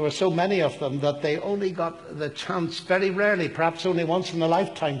 there were so many of them that they only got the chance very rarely, perhaps only once in a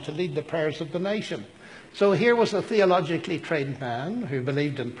lifetime, to lead the prayers of the nation. So here was a theologically trained man who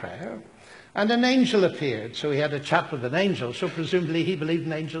believed in prayer. And an angel appeared, so he had a chat with an angel, so presumably he believed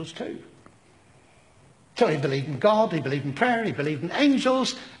in angels too. So he believed in God, he believed in prayer, he believed in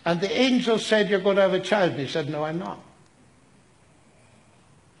angels, and the angel said, you're going to have a child. And he said, no, I'm not.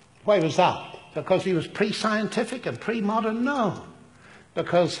 Why was that? Because he was pre-scientific and pre-modern? No.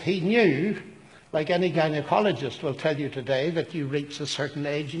 Because he knew, like any gynecologist will tell you today, that you reach a certain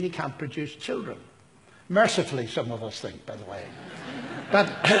age and you can't produce children. Mercifully, some of us think, by the way. But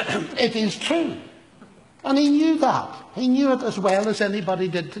it is true. And he knew that. He knew it as well as anybody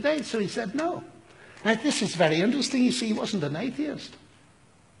did today. So he said no. Now, this is very interesting. You see, he wasn't an atheist.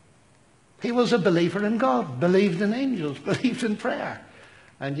 He was a believer in God, believed in angels, believed in prayer.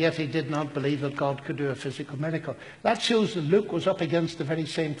 And yet he did not believe that God could do a physical miracle. That shows that Luke was up against the very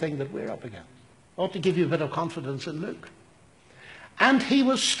same thing that we're up against. Ought to give you a bit of confidence in Luke. And he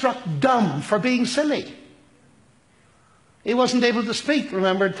was struck dumb for being silly. He wasn't able to speak,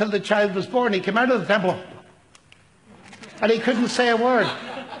 remember, until the child was born. He came out of the temple and he couldn't say a word.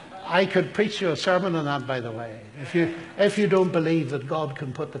 I could preach you a sermon on that, by the way. If you don't believe that God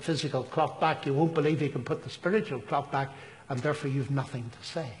can put the physical clock back, you won't believe he can put the spiritual clock back, and therefore you've nothing to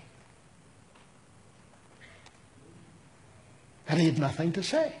say. And he had nothing to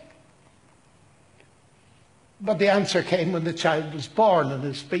say. But the answer came when the child was born and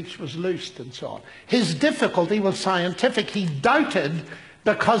his speech was loosed and so on. His difficulty was scientific. He doubted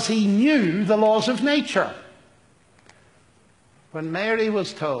because he knew the laws of nature. When Mary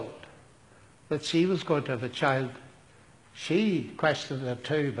was told that she was going to have a child, she questioned it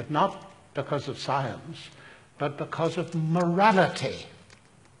too, but not because of science, but because of morality.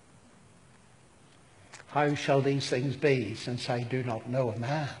 How shall these things be, since I do not know a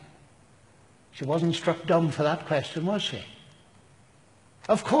man? She wasn't struck dumb for that question, was she?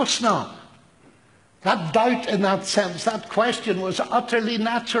 Of course not. That doubt in that sense, that question was utterly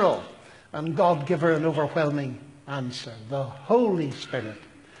natural. And God gave her an overwhelming answer. The Holy Spirit.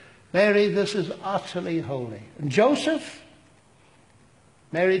 Mary, this is utterly holy. And Joseph?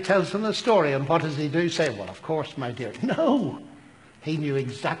 Mary tells him the story, and what does he do? Say, well, of course, my dear. No! He knew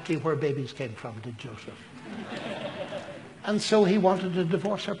exactly where babies came from, did Joseph. And so he wanted to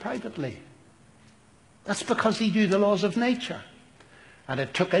divorce her privately. That's because he knew the laws of nature. And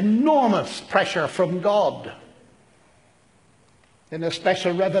it took enormous pressure from God in a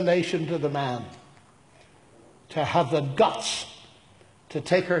special revelation to the man to have the guts to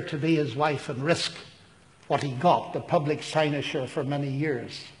take her to be his wife and risk what he got, the public cynosure for many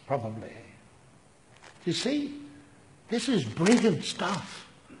years, probably. You see, this is brilliant stuff.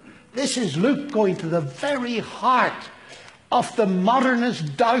 This is Luke going to the very heart of the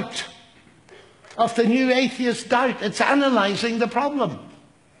modernist doubt, of the new atheist doubt. It's analysing the problem.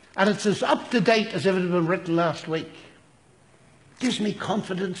 And it's as up to date as if it had been written last week. It gives me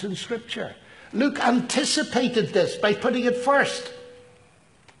confidence in Scripture. Luke anticipated this by putting it first,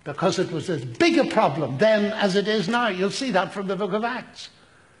 because it was as big a problem then as it is now. You'll see that from the book of Acts.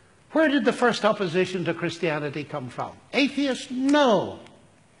 Where did the first opposition to Christianity come from? Atheists? No.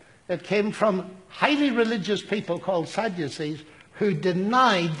 It came from highly religious people called Sadducees who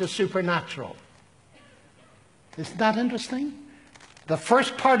denied the supernatural. Isn't that interesting? The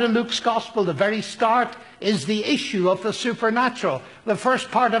first part of Luke's Gospel, the very start, is the issue of the supernatural. The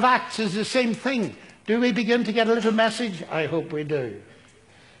first part of Acts is the same thing. Do we begin to get a little message? I hope we do.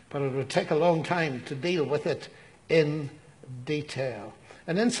 But it will take a long time to deal with it in detail.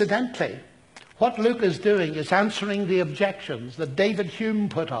 And incidentally, what Luke is doing is answering the objections that David Hume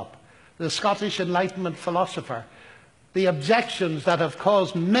put up, the Scottish Enlightenment philosopher, the objections that have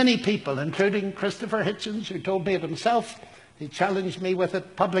caused many people, including Christopher Hitchens, who told me it himself. He challenged me with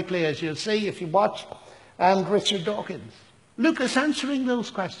it publicly, as you'll see if you watch, and Richard Dawkins. Luke is answering those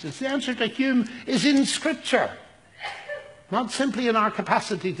questions. The answer to Hume is in Scripture, not simply in our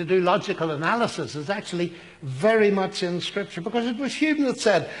capacity to do logical analysis. It's actually very much in Scripture, because it was Hume that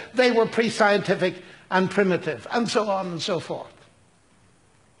said they were pre-scientific and primitive, and so on and so forth.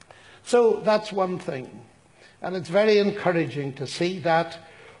 So that's one thing. And it's very encouraging to see that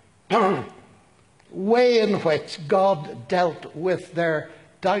way in which God dealt with their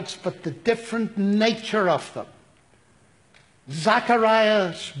doubts, but the different nature of them.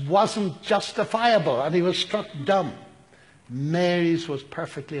 Zacharias wasn't justifiable, and he was struck dumb. Mary's was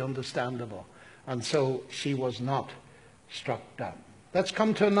perfectly understandable, and so she was not struck dumb. Let's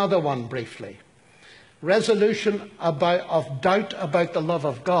come to another one briefly. Resolution of doubt about the love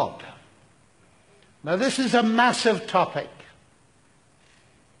of God. Now, this is a massive topic.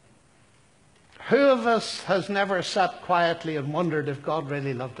 Who of us has never sat quietly and wondered if God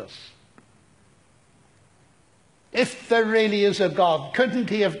really loved us? If there really is a God,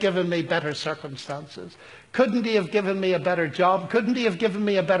 couldn't he have given me better circumstances? Couldn't he have given me a better job? Couldn't he have given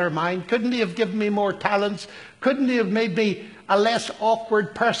me a better mind? Couldn't he have given me more talents? Couldn't he have made me a less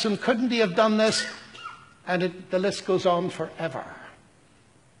awkward person? Couldn't he have done this? And the list goes on forever.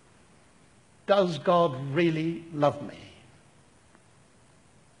 Does God really love me?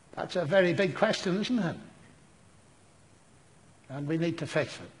 That's a very big question, isn't it? And we need to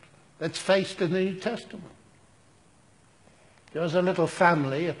face it. It's faced in the New Testament. There was a little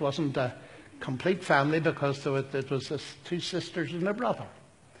family. It wasn't a complete family, because it was two sisters and a brother,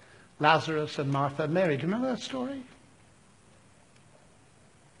 Lazarus and Martha and Mary. Do you remember that story?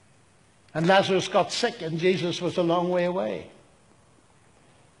 And Lazarus got sick, and Jesus was a long way away.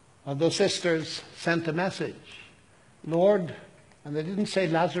 And the sisters sent a message. Lord, and they didn't say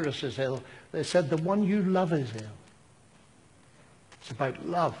Lazarus is ill. They said the one you love is ill. It's about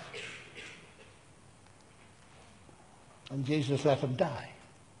love. And Jesus let him die.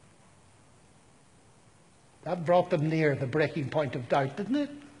 That brought them near the breaking point of doubt, didn't it?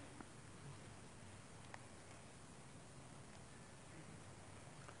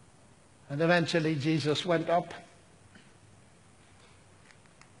 And eventually Jesus went up.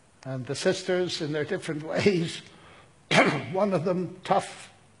 And the sisters, in their different ways, one of them, tough,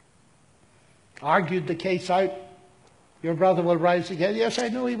 argued the case out. Your brother will rise again. Yes, I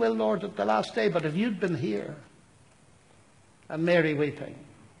know he will, Lord, at the last day, but if you'd been here. And Mary weeping.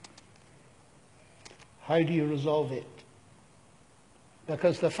 How do you resolve it?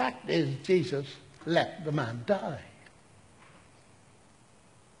 Because the fact is, Jesus let the man die.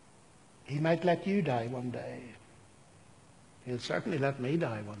 He might let you die one day. He'll certainly let me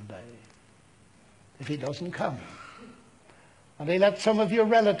die one day, if he doesn't come. And he let some of your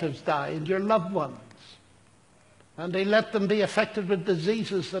relatives die, and your loved ones. And he let them be affected with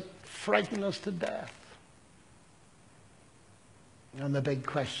diseases that frighten us to death. And the big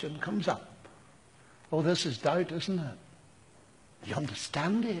question comes up. Oh, this is doubt, isn't it? You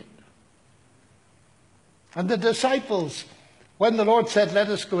understand it. And the disciples, When the Lord said, let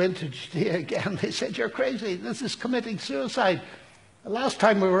us go into Judea again, they said, you're crazy. This is committing suicide. The last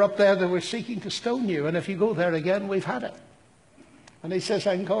time we were up there, they were seeking to stone you. And if you go there again, we've had it. And he says,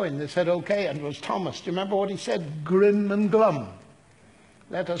 I'm going. They said, okay. And it was Thomas. Do you remember what he said? Grim and glum.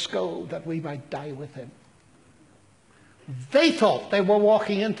 Let us go that we might die with him. They thought they were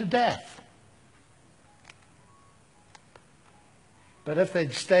walking into death. But if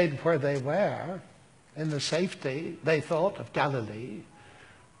they'd stayed where they were, in the safety, they thought, of Galilee,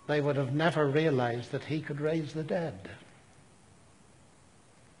 they would have never realized that he could raise the dead.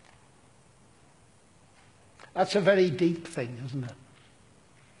 That's a very deep thing, isn't it?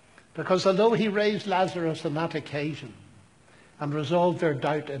 Because although he raised Lazarus on that occasion and resolved their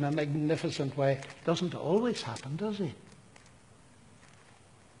doubt in a magnificent way, it doesn't always happen, does it?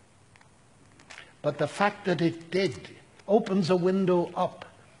 But the fact that it did opens a window up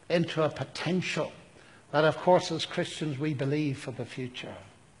into a potential that, of course, as Christians we believe for the future.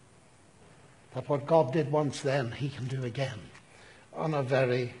 That what God did once then, he can do again on a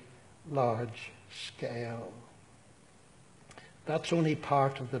very large scale. That's only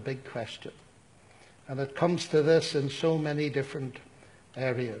part of the big question. And it comes to this in so many different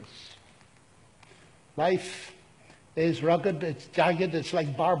areas. Life is rugged, it's jagged, it's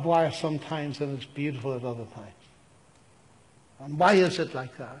like barbed wire sometimes, and it's beautiful at other times. And why is it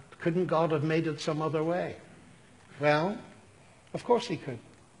like that? Couldn't God have made it some other way? Well, of course he could.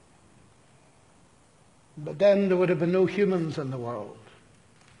 But then there would have been no humans in the world.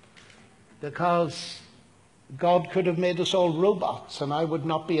 Because God could have made us all robots, and I would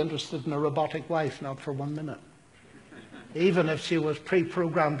not be interested in a robotic wife, not for 1 minute. Even if she was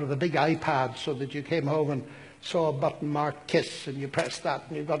pre-programmed with a big iPad so that you came home and saw a button marked kiss, and you pressed that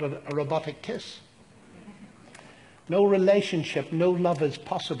and you got a robotic kiss. No relationship, no love is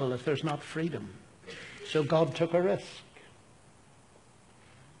possible if there's not freedom. So God took a risk.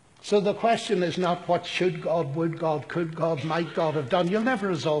 So the question is not what should God, would God, could God, might God have done. You'll never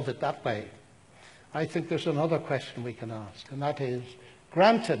resolve it that way. I think there's another question we can ask, and that is,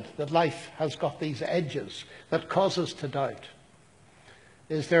 granted that life has got these edges that cause us to doubt,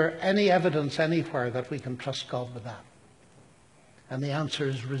 is there any evidence anywhere that we can trust God with that? And the answer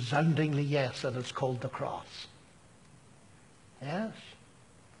is resoundingly yes, and it's called the cross. Yes.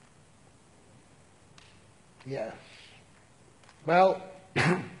 Yes. Well,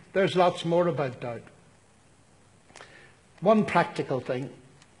 there's lots more about doubt. One practical thing,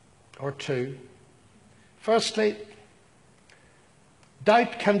 or two. Firstly,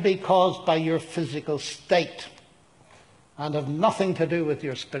 doubt can be caused by your physical state and have nothing to do with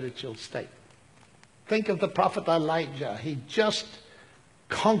your spiritual state. Think of the prophet Elijah. He just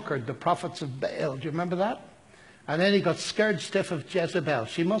conquered the prophets of Baal. Do you remember that? And then he got scared stiff of Jezebel.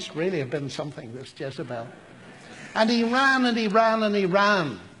 She must really have been something, this Jezebel. And he ran and he ran and he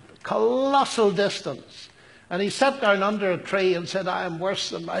ran. Colossal distance. And he sat down under a tree and said, I am worse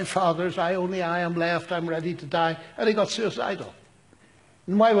than my fathers. I am left. I'm ready to die. And he got suicidal.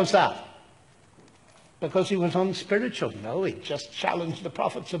 And why was that? Because he was unspiritual? No, he just challenged the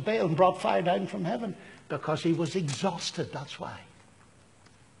prophets of Baal and brought fire down from heaven. Because he was exhausted, that's why.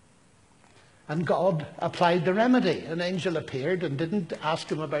 And God applied the remedy. An angel appeared and didn't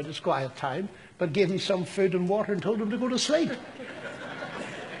ask him about his quiet time, but gave him some food and water and told him to go to sleep.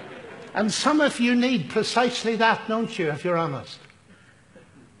 And some of you need precisely that, don't you, if you're honest?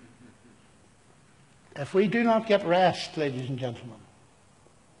 If we do not get rest, ladies and gentlemen,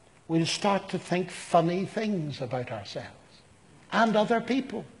 we'll start to think funny things about ourselves and other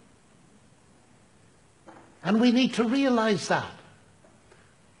people. And we need to realize that.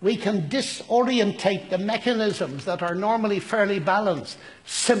 We can disorientate the mechanisms that are normally fairly balanced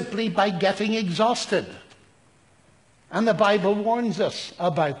simply by getting exhausted. And the Bible warns us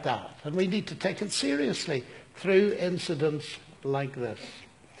about that. And we need to take it seriously through incidents like this.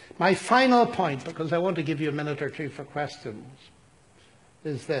 My final point, because I want to give you a minute or two for questions,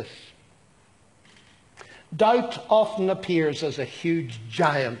 is this. Doubt often appears as a huge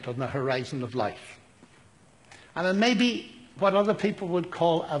giant on the horizon of life. And it may be what other people would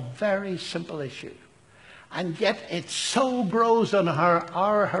call a very simple issue. And yet it so grows on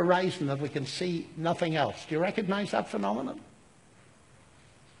our horizon that we can see nothing else. Do you recognize that phenomenon?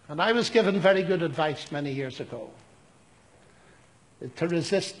 And I was given very good advice many years ago to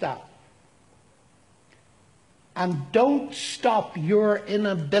resist that. And don't stop your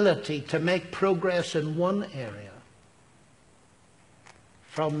inability to make progress in one area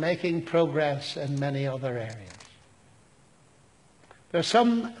from making progress in many other areas. There are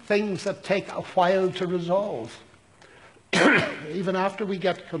some things that take a while to resolve, even after we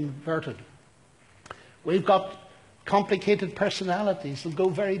get converted. We've got complicated personalities will go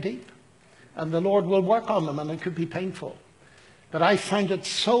very deep. And the Lord will work on them, and it could be painful. But I find it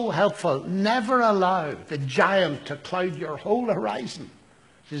so helpful. Never allow the giant to cloud your whole horizon.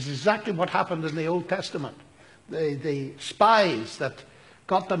 This is exactly what happened in the Old Testament. The spies that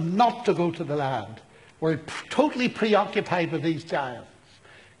got them not to go to the land were totally preoccupied with these giants.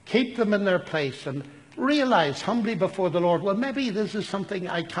 Keep them in their place and realize humbly before the Lord, well, maybe this is something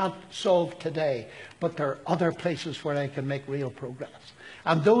I can't solve today, but there are other places where I can make real progress.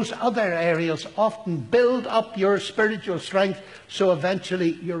 And those other areas often build up your spiritual strength, so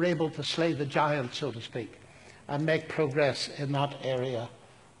eventually you're able to slay the giant, so to speak, and make progress in that area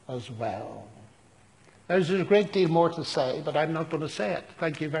as well. There's a great deal more to say, but I'm not going to say it.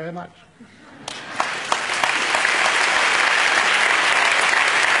 Thank you very much.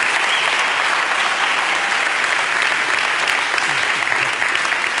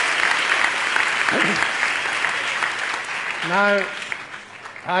 Now,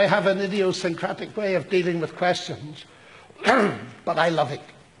 I have an idiosyncratic way of dealing with questions, but I love it.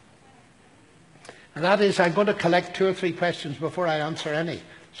 And that is, I'm going to collect 2 or 3 questions before I answer any,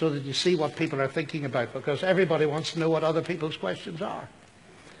 so that you see what people are thinking about, because everybody wants to know what other people's questions are.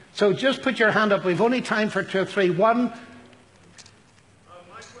 So just put your hand up. We've only time for 2 or 3. One. My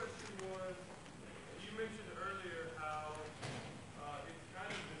question was, you mentioned earlier how it's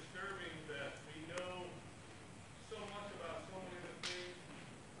kind of disturbing that we know so much about so many of the things.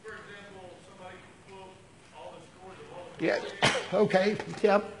 For example, somebody can quote all the scores of all the Yes. Okay.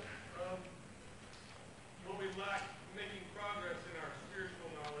 Yep. But we lack making progress in our spiritual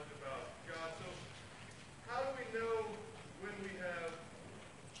knowledge about God. So how do we know when we have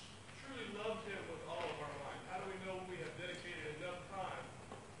truly loved Him with all of our mind? How do we know when we have dedicated enough time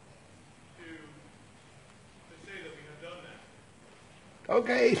to say that we have done that?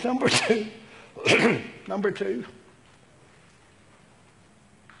 Okay, number 2. Number 2.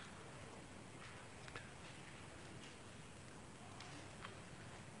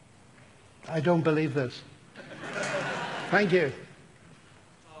 I don't believe this. Thank you.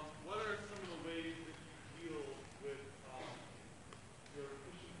 What are some of the ways that you deal with your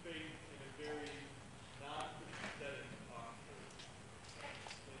Christian faith in a very non-pathetic posture?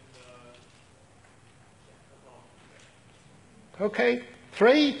 Okay,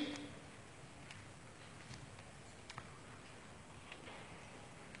 3.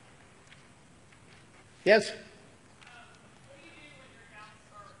 Yes?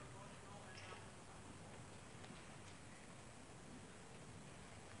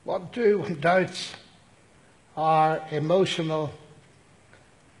 What do when doubts are emotional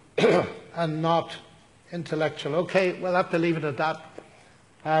and not intellectual? Okay, we'll have to leave it at that.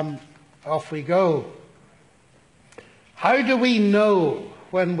 Off we go. How do we know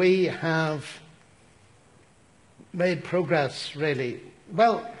when we have made progress, really?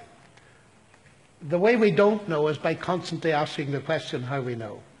 Well, the way we don't know is by constantly asking the question, how we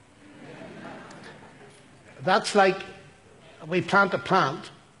know. That's like we plant a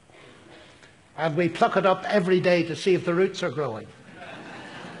plant and we pluck it up every day to see if the roots are growing.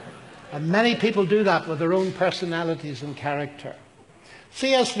 And many people do that with their own personalities and character.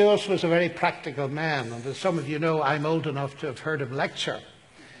 C.S. Lewis was a very practical man, and as some of you know, I'm old enough to have heard him lecture.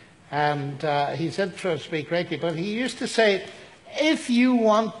 And he's influenced me greatly, but he used to say, if you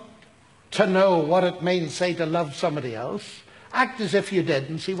want to know what it means, say, to love somebody else, act as if you did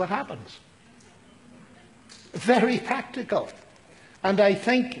and see what happens. Very practical. And I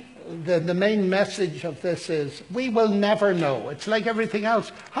think the main message of this is, we will never know. It's like everything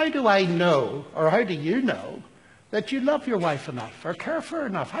else. How do I know, or how do you know, that you love your wife enough or care for her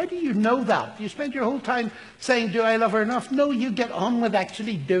enough? How do you know that? You spend your whole time saying, do I love her enough? No, you get on with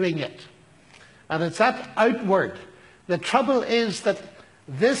actually doing it. And it's that outward. The trouble is that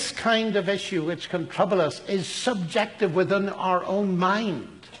this kind of issue which can trouble us is subjective within our own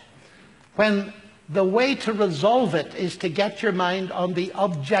mind. When the way to resolve it is to get your mind on the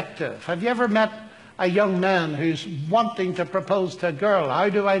objective. Have you ever met a young man who's wanting to propose to a girl? How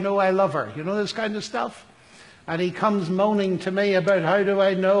do I know I love her? You know, this kind of stuff? And he comes moaning to me about how do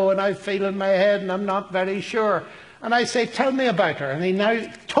I know, and I feel in my head and I'm not very sure. And I say, tell me about her. And he now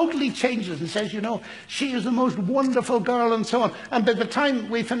totally changes and says, you know, she is the most wonderful girl and so on. And by the time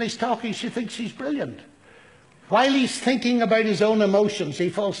we finish talking, she thinks she's brilliant. While he's thinking about his own emotions, he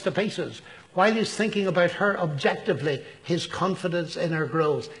falls to pieces. While he's thinking about her objectively, his confidence in her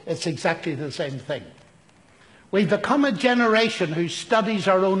grows. It's exactly the same thing. We've become a generation who studies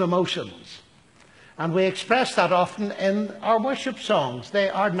our own emotions. And we express that often in our worship songs. They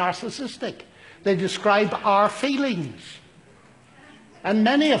are narcissistic. They describe our feelings. And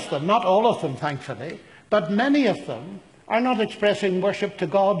many of them, not all of them, thankfully, But many of them are not expressing worship to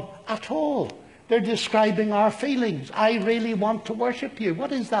God at all. They're describing our feelings. I really want to worship you.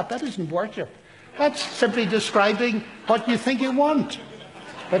 What is that? That isn't worship. That's simply describing what you think you want.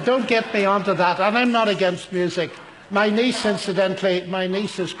 But don't get me onto that. And I'm not against music. My niece, incidentally, my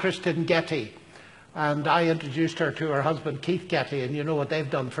niece is Kristen Getty. And I introduced her to her husband, Keith Getty, and you know what they've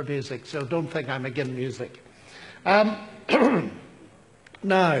done for music, so don't think I'm against music. Now,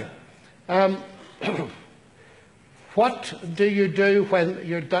 what do you do when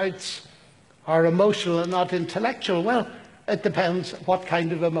your doubts are emotional and not intellectual? Well, it depends what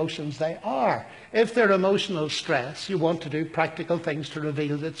kind of emotions they are. If they're emotional stress, you want to do practical things to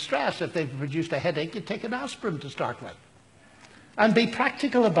reveal that stress. If they've produced a headache, you take an aspirin to start with. And be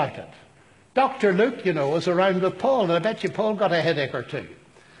practical about it. Dr. Luke, you know, was around with Paul, and I bet you Paul got a headache or two.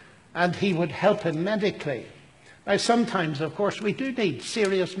 And he would help him medically. Now, sometimes, of course, we do need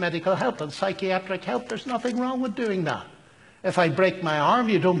serious medical help and psychiatric help. There's nothing wrong with doing that. If I break my arm,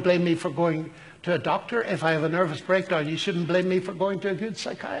 you don't blame me for going to a doctor. If I have a nervous breakdown, you shouldn't blame me for going to a good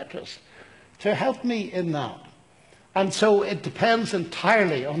psychiatrist to help me in that. And so it depends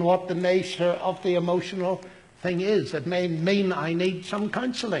entirely on what the nature of the emotional thing is. It may mean I need some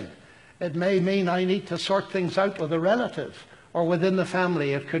counselling. It may mean I need to sort things out with a relative or within the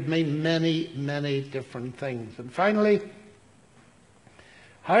family. It could mean many, many different things. And finally,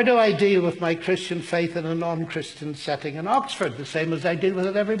 how do I deal with my Christian faith in a non-Christian setting in Oxford, the same as I deal with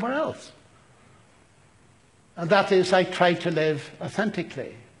it everywhere else? And that is, I try to live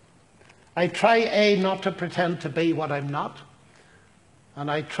authentically. I try, not to pretend to be what I'm not, and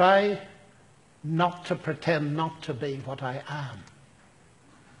I try not to pretend not to be what I am.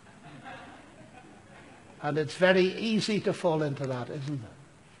 And it's very easy to fall into that, isn't it?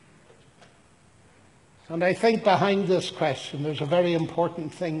 And I think behind this question there's a very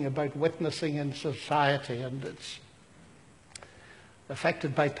important thing about witnessing in society, and it's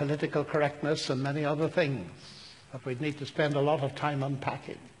affected by political correctness and many other things that we'd need to spend a lot of time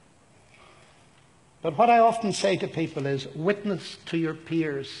unpacking. But what I often say to people is witness to your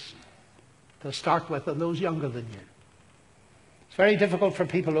peers to start with, and those younger than you. It's very difficult for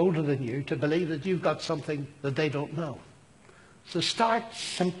people older than you to believe that you've got something that they don't know. So start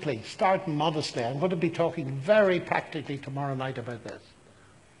simply, start modestly. I'm going to be talking very practically tomorrow night about this.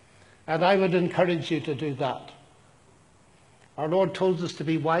 And I would encourage you to do that. Our Lord told us to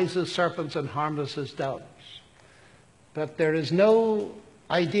be wise as serpents and harmless as doves. But there is no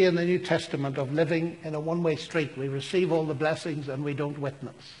idea in the New Testament of living in a one-way street. We receive all the blessings and we don't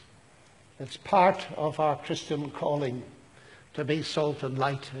witness. It's part of our Christian calling to be salt and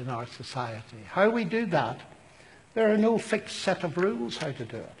light in our society. How we do that, there are no fixed set of rules how to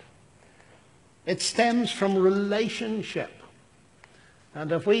do it. It stems from relationship.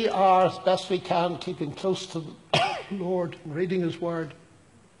 And if we are, as best we can, keeping close to the Lord, reading His Word,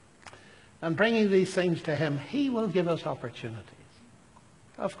 and bringing these things to Him, He will give us opportunities.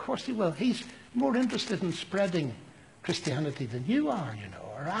 Of course He will. He's more interested in spreading Christianity than you are, you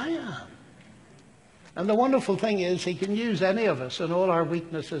know, or I am. And the wonderful thing is He can use any of us and all our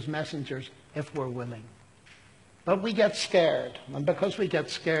weaknesses as messengers if we're willing. But we get scared. And because we get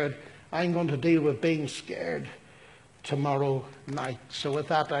scared, I'm going to deal with being scared tomorrow night. So with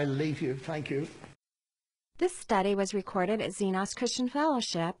that, I'll leave you. Thank you. This study was recorded at Xenos Christian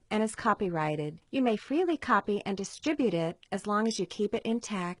Fellowship and is copyrighted. You may freely copy and distribute it as long as you keep it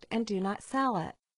intact and do not sell it.